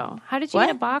for it, though? How did you What?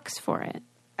 get a box for it?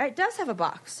 It does have a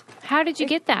box. How did you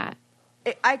get that?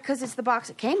 Because it's the box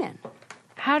it came in.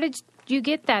 How did you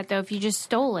get that, though, if you just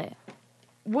stole it?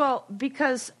 Well,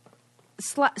 because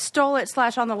stole it /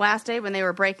 on the last day when they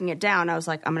were breaking it down, I was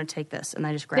like, I'm going to take this. And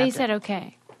I just grabbed it. They said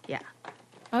okay. Yeah.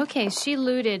 Okay, she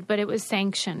looted, but it was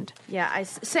sanctioned. Yeah, I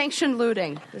sanctioned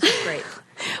looting. This is great.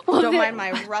 Well, Don't mind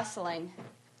my rustling.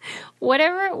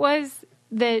 Whatever it was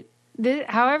that,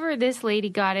 however this lady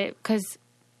got it, because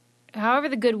however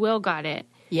the Goodwill got it,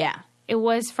 Yeah. it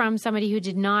was from somebody who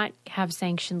did not have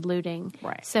sanctioned looting.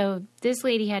 Right. So this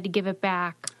lady had to give it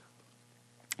back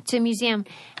to a museum,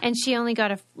 and she only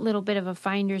got a little bit of a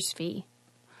finder's fee.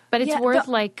 But it's worth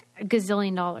like $1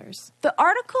 gazillion. The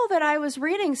article that I was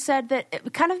reading said that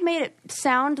it kind of made it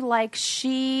sound like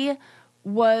she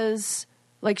was,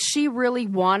 like she really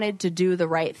wanted to do the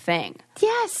right thing.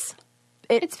 Yes.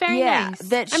 It's very nice.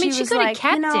 That I mean, she was could have like,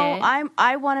 kept it.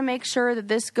 I want to make sure that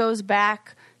this goes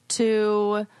back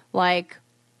to like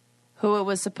who it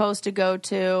was supposed to go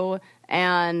to,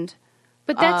 and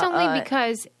but that's only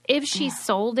because if she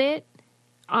sold it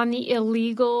on the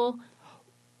illegal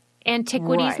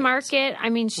antiquities market, I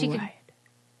mean, she could,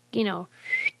 you know,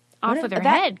 off with her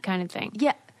head kind of thing.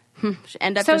 Yeah,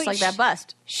 end up just like that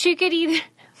bust. She could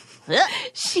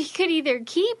either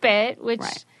keep it, which.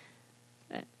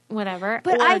 Whatever.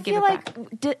 But I feel like,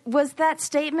 was that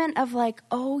statement of like,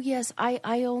 oh, yes,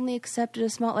 I only accepted a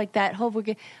small, like that whole book.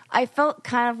 I felt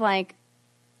kind of like,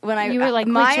 when you were like,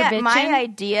 my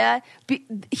idea,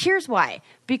 here's why.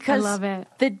 Because I love it.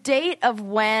 The date of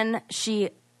when she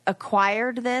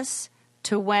acquired this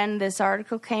to when this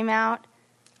article came out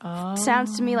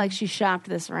sounds to me like she shopped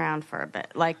this around for a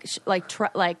bit. Like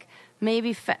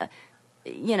maybe,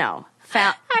 you know. I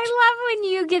love when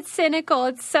you get cynical.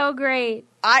 It's so great.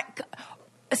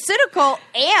 Cynical,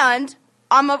 and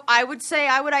I would say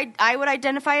I would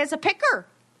identify as a picker,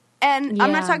 and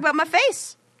I'm not talking about my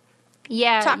face.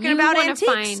 Yeah, talking about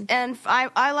antiques, and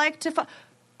I like to.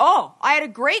 I had a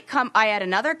great I had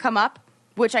another come up,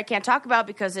 which I can't talk about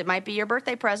because it might be your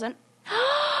birthday present.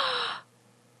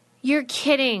 You're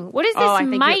kidding. What is this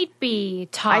might be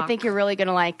talk? I think you're really going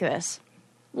to like this.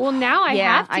 Well, now I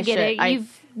have to get it.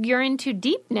 You're in too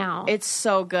deep now. It's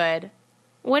so good.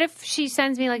 What if she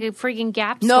sends me like a freaking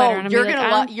Gap sweater?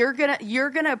 No, you're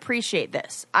gonna appreciate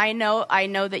this. I know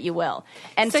that you will.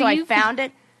 And so I found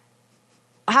it.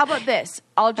 How about this?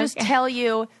 I'll just tell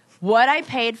you what I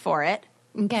paid for it.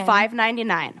 Okay.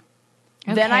 $5.99.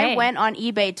 Okay. Then I went on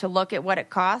eBay to look at what it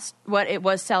cost, what it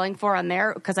was selling for on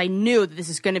there, because I knew that this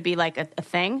is going to be like a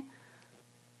thing.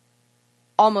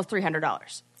 Almost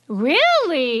 $300.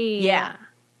 Really? Yeah.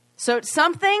 So it's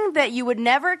something that you would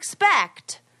never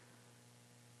expect.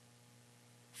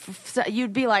 So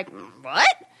you'd be like,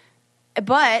 what?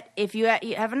 But if you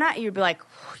have a nut, you'd be like,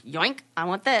 yoink, I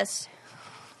want this.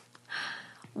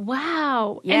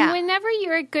 Wow. Yeah. And whenever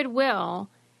you're at Goodwill,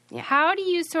 how do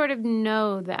you sort of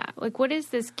know that? Like, what is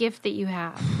this gift that you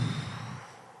have?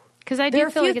 Because I do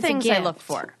feel like it's a gift. There are a few things I look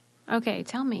for. Okay,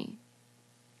 tell me.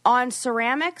 On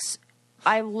ceramics,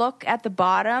 I look at the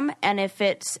bottom, and if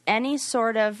it's any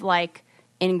sort of like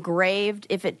engraved,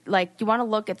 if it like you want to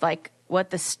look at like what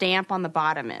the stamp on the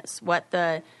bottom is,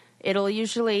 it'll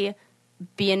usually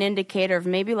be an indicator of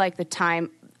maybe like the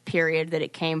time period that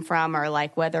it came from, or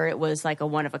like whether it was like a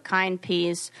one of a kind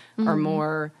piece or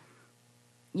more.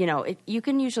 You know, you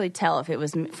can usually tell if it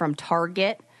was from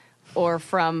Target or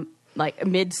from like like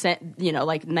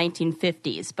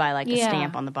 1950s by like a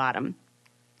stamp on the bottom.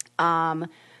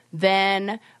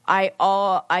 Then I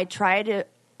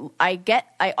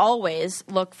always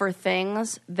look for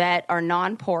things that are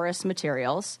non-porous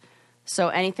materials. So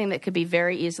anything that could be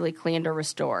very easily cleaned or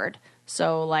restored.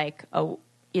 So like,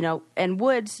 and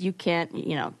woods you can't,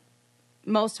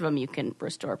 most of them you can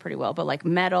restore pretty well, but like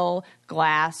metal,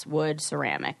 glass, wood,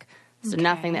 ceramic. So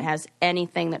nothing that has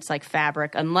anything that's like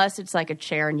fabric, unless it's like a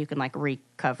chair and you can like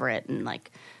recover it and like,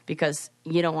 because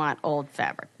you don't want old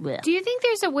fabric. Blech. Do you think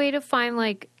there's a way to find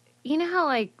like, you know how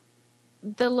like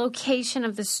the location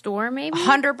of the store maybe?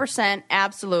 100%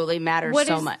 absolutely matters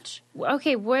much.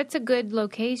 Okay, what's a good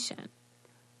location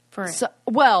for it?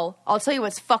 Well, I'll tell you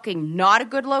what's fucking not a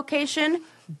good location.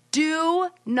 Do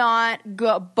not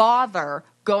bother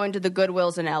going to the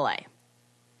Goodwills in LA.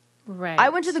 Right. I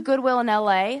went to the Goodwill in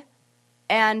LA,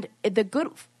 and the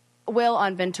Goodwill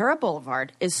on Ventura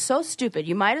Boulevard is so stupid.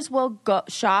 You might as well go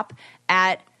shop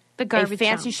at the garbage a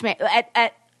fancy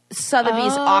at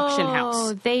Sotheby's auction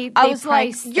house. I was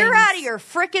like, you're out of your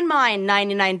freaking mind,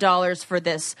 $99 for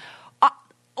this.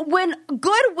 When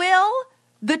Goodwill,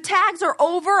 the tags are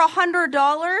over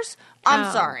 $100,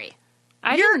 I'm sorry.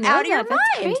 You're out of your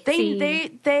mind.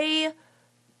 They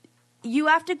you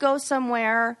have to go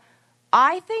somewhere.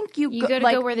 I think you got to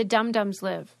go where the dum-dums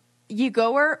live. You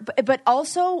go where, but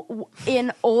also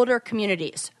in older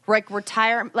communities, like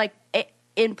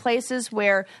in places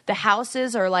where the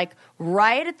houses are like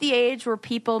right at the age where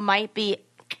people might be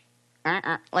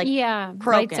croaking.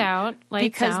 Lights out.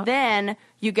 Because then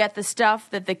you get the stuff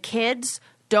that the kids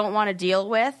don't want to deal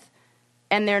with,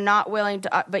 and they're not willing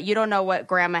to. But you don't know what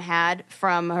grandma had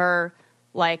from her,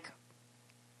 like.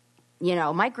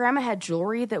 My grandma had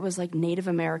jewelry that was like Native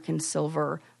American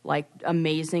silver, like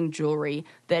amazing jewelry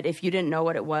that if you didn't know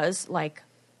what it was, like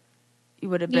It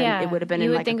would have been You in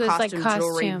would like think a it was like costume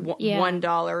jewelry, costume. Yeah.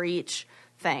 $1 each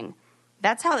thing.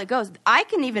 That's how it goes. I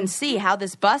can even see how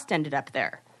this bust ended up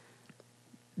there.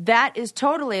 That is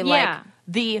totally like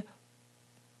the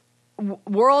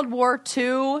World War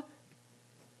II.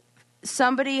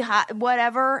 Somebody,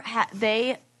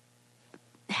 they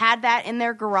had that in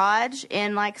their garage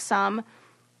in like some,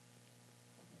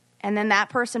 and then that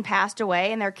person passed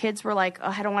away, and their kids were like,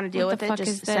 "Oh, I don't want to deal with it.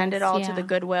 Just send it all to the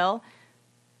Goodwill."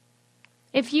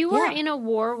 If you were in a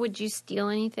war, would you steal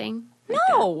anything?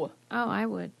 No. Oh, I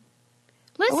would.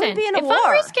 Listen, wouldn't be in a if war.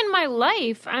 I'm risking my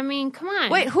life, I mean, come on.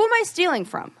 Wait, who am I stealing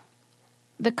from?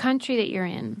 The country that you're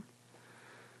in.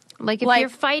 Like if you're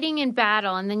fighting in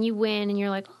battle and then you win and you're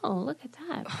like, oh, look at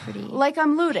that. Pretty. Like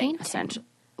I'm looting, painting. essentially.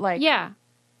 Like, yeah.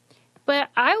 But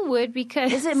I would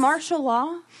because. Is it martial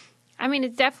law? I mean,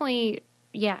 it's definitely,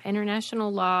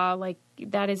 international law. Like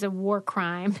that is a war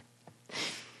crime.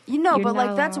 But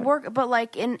like that's work. But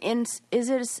like is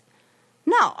it?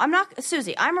 No, I'm not,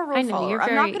 Susie. I'm a rule follower.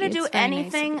 I'm not going to do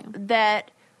anything that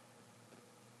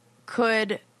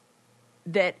could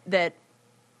that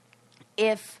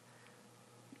if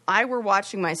I were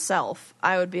watching myself,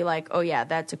 I would be like, oh yeah,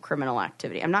 that's a criminal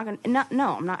activity. I'm not going to.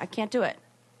 No, I'm not. I can't do it.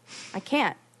 I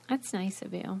can't. That's nice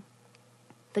of you.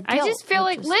 I just feel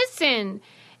like, listen,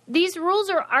 these rules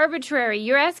are arbitrary.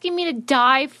 You're asking me to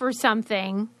die for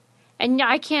something, and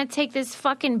I can't take this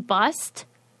fucking bust.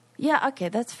 Yeah, okay,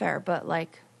 that's fair, but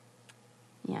like,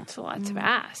 yeah. It's a lot to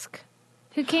ask.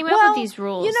 Who came up with these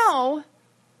rules?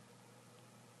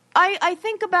 I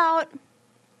think about,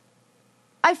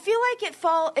 I feel like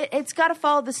it's got to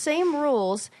follow the same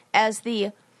rules as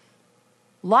the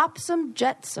Lopsum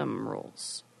Jetsum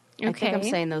rules. Okay. I think I'm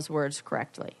saying those words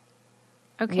correctly.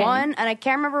 Okay. One, and I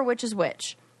can't remember which is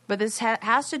which, but this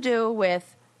has to do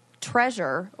with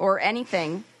treasure or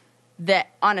anything that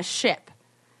on a ship.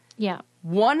 Yeah.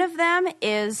 One of them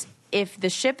is if the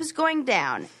ship is going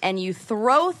down and you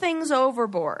throw things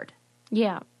overboard.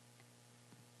 Yeah.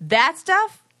 That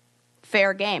stuff,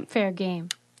 fair game. Fair game.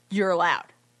 You're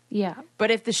allowed. Yeah. But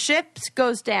if the ship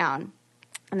goes down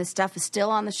and the stuff is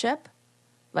still on the ship,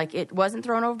 like it wasn't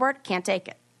thrown overboard, can't take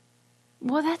it.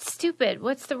 Well, that's stupid.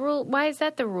 What's the rule? Why is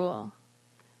that the rule?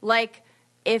 Like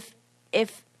if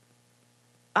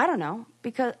I don't know,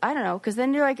 because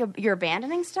then you're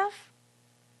abandoning stuff.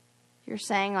 You're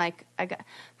saying like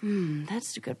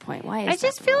that's a good point. Why is I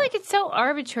just feel like it's so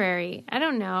arbitrary. I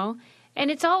don't know.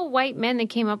 And it's all white men that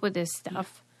came up with this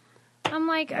stuff. I'm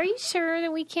like, are you sure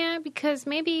that we can't? Because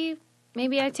maybe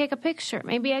I take a picture.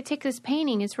 Maybe I take this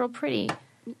painting. It's real pretty.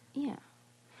 Yeah.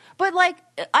 But like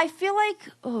I feel like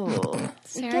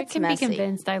Sarah can messy. be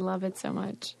convinced I love it so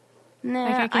much. Nah,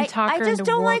 like I can talk her just into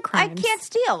don't war like crimes. I can't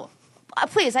steal.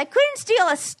 Please, I couldn't steal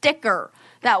a sticker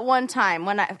that one time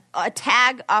when a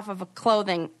tag off of a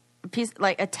clothing piece,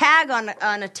 like a tag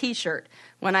on a T-shirt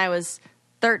when I was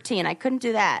 13. I couldn't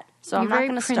do that, so I'm not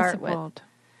going to start with.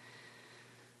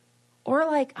 Or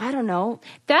like I don't know.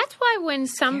 That's why when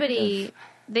somebody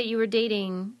that you were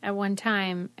dating at one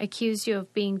time accused you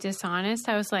of being dishonest,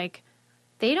 I was like,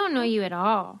 they don't know you at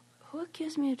all. Who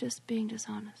accused me of just being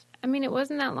dishonest? I mean, it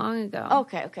wasn't that long ago.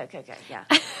 Okay, yeah.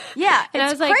 Yeah, And it's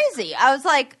I was like, crazy. I was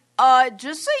like,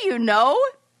 just so you know,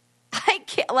 I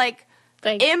can't, like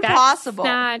impossible.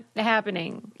 That's not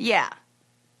happening. Yeah.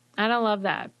 I don't love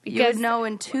that. Because You would know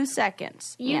in 2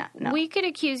 seconds. No. We could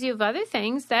accuse you of other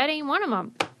things. That ain't one of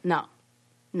them. No.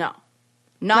 Not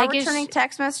Like, returning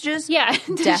text messages? Yeah.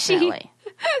 Definitely.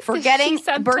 Forgetting she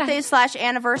sometimes-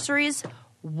 birthdays/anniversaries?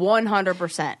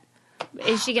 100%.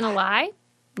 Is she going to lie?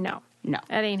 No. No.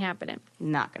 That ain't happening.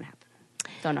 Not going to happen.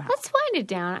 Don't know how. Let's wind it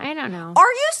down. I don't know.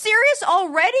 Are you serious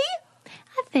already?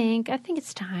 I think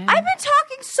it's time. I've been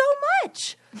talking so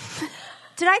much.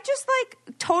 Did I just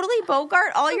like totally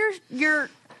bogart all your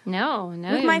No.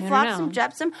 with my flopsum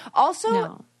jepsum?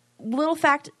 Also, little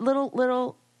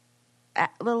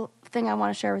thing I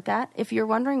want to share with that. If you're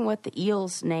wondering what the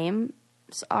eel's names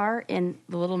are in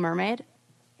The Little Mermaid,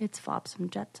 it's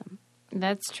flopsum jetsum.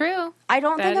 That's true. I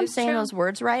don't think I'm is saying true. those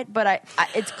words right, but I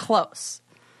it's close.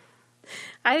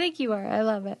 I think you are. I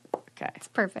love it. Okay. It's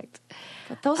perfect.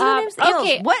 But those are the names of the eels.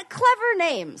 okay. What clever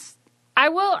names. I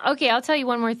will. Okay, I'll tell you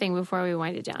one more thing before we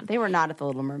wind it down. They were not at the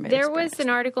Little Mermaid. There was an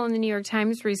article in the New York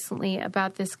Times recently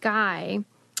about this guy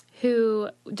who,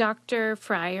 Dr.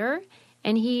 Fryer,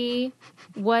 and he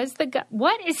was the guy.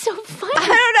 What is so funny? I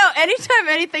don't know. Anytime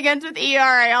anything ends with ER,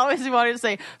 I always wanted to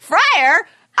say, Fryer,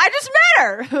 I just met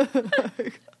her.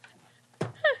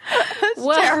 That's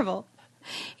terrible.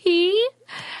 He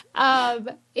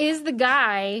is the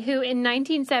guy who, in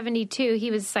 1972,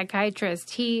 he was a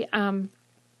psychiatrist. He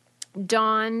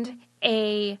donned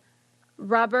a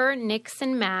rubber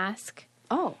Nixon mask.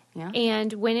 Oh, yeah.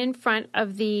 And went in front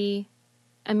of the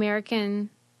American,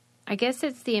 I guess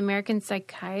it's the American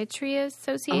Psychiatry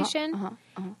Association,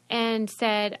 and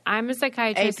said, I'm a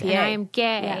psychiatrist and I am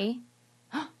gay.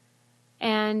 Yeah.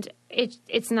 And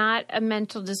it's not a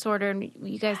mental disorder, and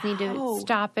you guys need to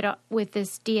stop it with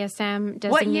this DSM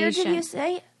designation. What year did you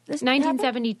say this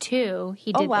 1972,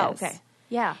 he did this. Oh, wow, okay.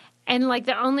 Yeah. And, like,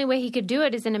 the only way he could do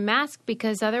it is in a mask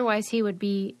because otherwise he would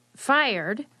be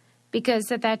fired.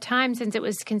 Because at that time, since it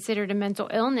was considered a mental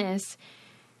illness,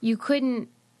 you couldn't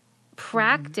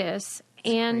practice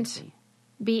and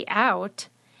be out.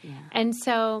 Yeah. And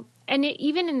so,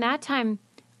 even in that time,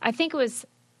 I think it was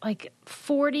like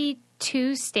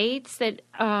 42 states that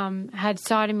had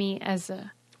sodomy as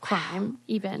a crime,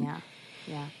 even. Yeah,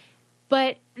 yeah.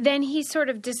 But then he sort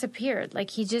of disappeared. Like,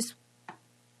 he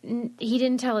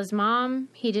didn't tell his mom.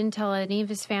 He didn't tell any of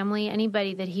his family,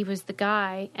 anybody, that he was the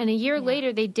guy. And a year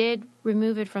later, they did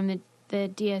remove it from the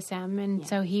DSM, and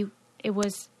so it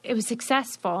was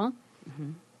successful.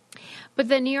 Mm-hmm. But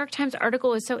the New York Times article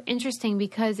was so interesting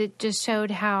because it just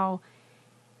showed how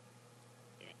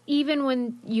even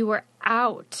when you were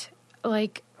out,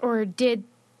 like, or did,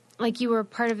 like, you were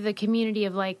part of the community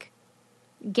of, like,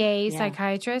 gay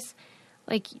psychiatrists,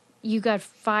 like, you got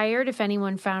fired if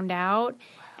anyone found out.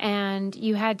 And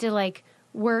you had to, like,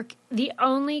 work. The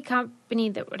only company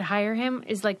that would hire him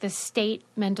is, like, the state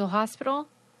mental hospital.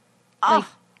 Like,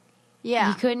 yeah.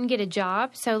 You couldn't get a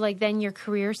job. So, like, then your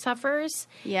career suffers.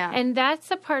 Yeah. And that's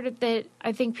the part that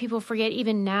I think people forget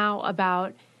even now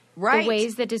about the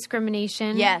ways that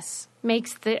discrimination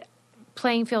makes the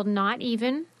playing field not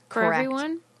even for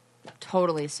everyone.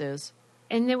 Totally, Suze.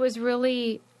 And it was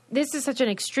really, this is such an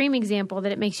extreme example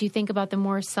that it makes you think about the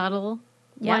more subtle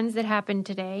ones that happen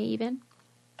today even.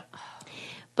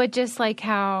 But just like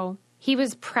how he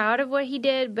was proud of what he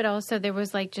did, but also there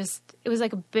was like it was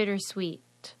like a bittersweet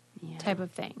type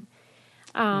of thing.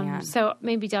 So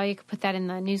maybe Dahlia could put that in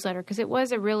the newsletter because it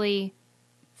was a really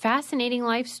fascinating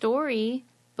life story,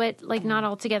 but like not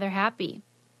altogether happy.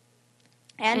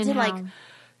 And to like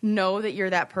know that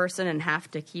you're that person and have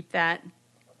to keep that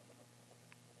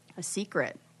a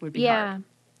secret would be hard.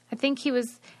 I think he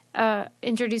was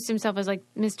introduced himself as like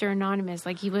Mr. Anonymous.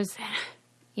 Like he was,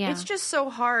 It's just so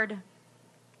hard.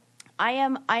 I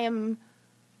am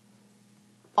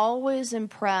always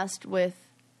impressed with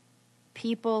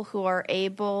people who are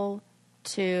able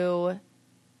to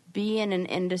be in an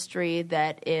industry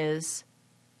that is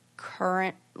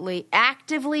currently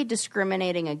actively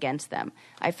discriminating against them.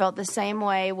 I felt the same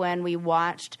way when we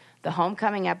watched the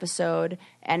Homecoming episode,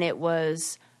 and it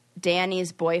was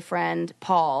Danny's boyfriend,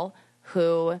 Paul,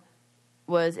 who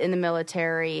was in the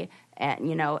military, and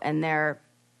and they're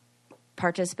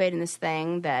participating in this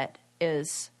thing that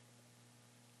is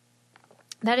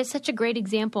such a great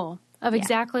example of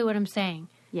exactly what I'm saying.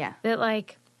 Yeah. That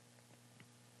like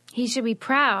he should be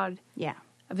proud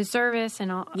of his service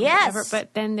and all whatever,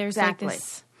 but then there's like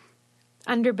this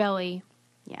underbelly.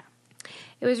 Yeah.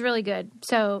 It was really good.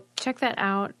 So check that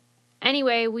out.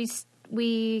 Anyway,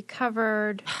 we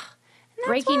covered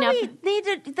breaking up.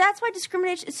 That's why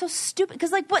discrimination is so stupid.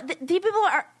 Because like, what the people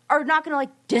are not going to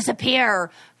like disappear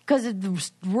because of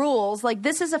the rules. Like,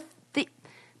 this is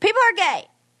people are gay.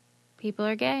 People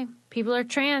are gay. People are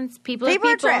trans. People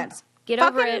are trans. Get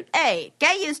over it. Hey,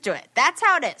 get used to it. That's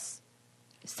how it is.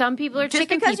 Some people are chicken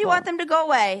people. Just because you want them to go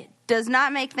away does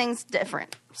not make things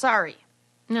different. Sorry.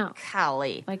 No.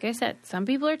 Golly. Like I said, some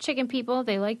people are chicken people.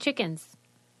 They like chickens.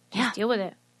 Just deal with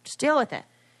it. Just deal with it.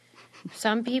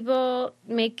 Some people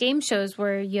make game shows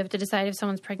where you have to decide if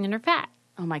someone's pregnant or fat.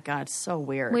 Oh, my God. So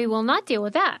weird. We will not deal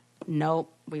with that.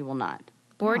 Nope. We will not.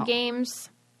 Board games.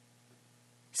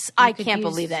 I can't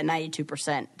believe that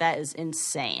 92%. That is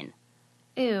insane.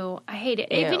 Ew. I hate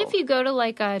it. Ew. Even if you go to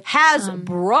like a...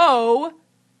 Hasbro.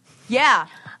 Yeah.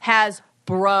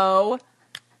 Hasbro.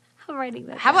 I'm writing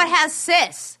that How down. about has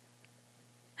sis?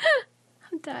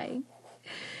 I'm dying.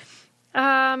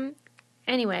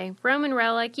 Anyway, Roman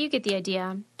Relic, you get the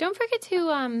idea. Don't forget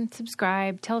to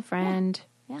subscribe, tell a friend.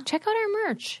 Yeah. Check out our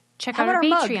merch. Check out our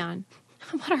Patreon.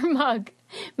 How about our mug?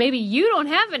 Maybe you don't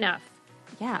have enough.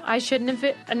 Yeah. I shouldn't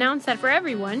have announced that for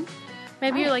everyone.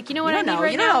 Maybe you're like, you know what I need right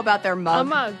now? You don't know about their mug. A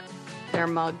mug. Their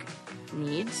mug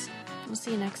needs. We'll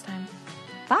see you next time.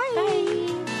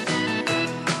 Bye.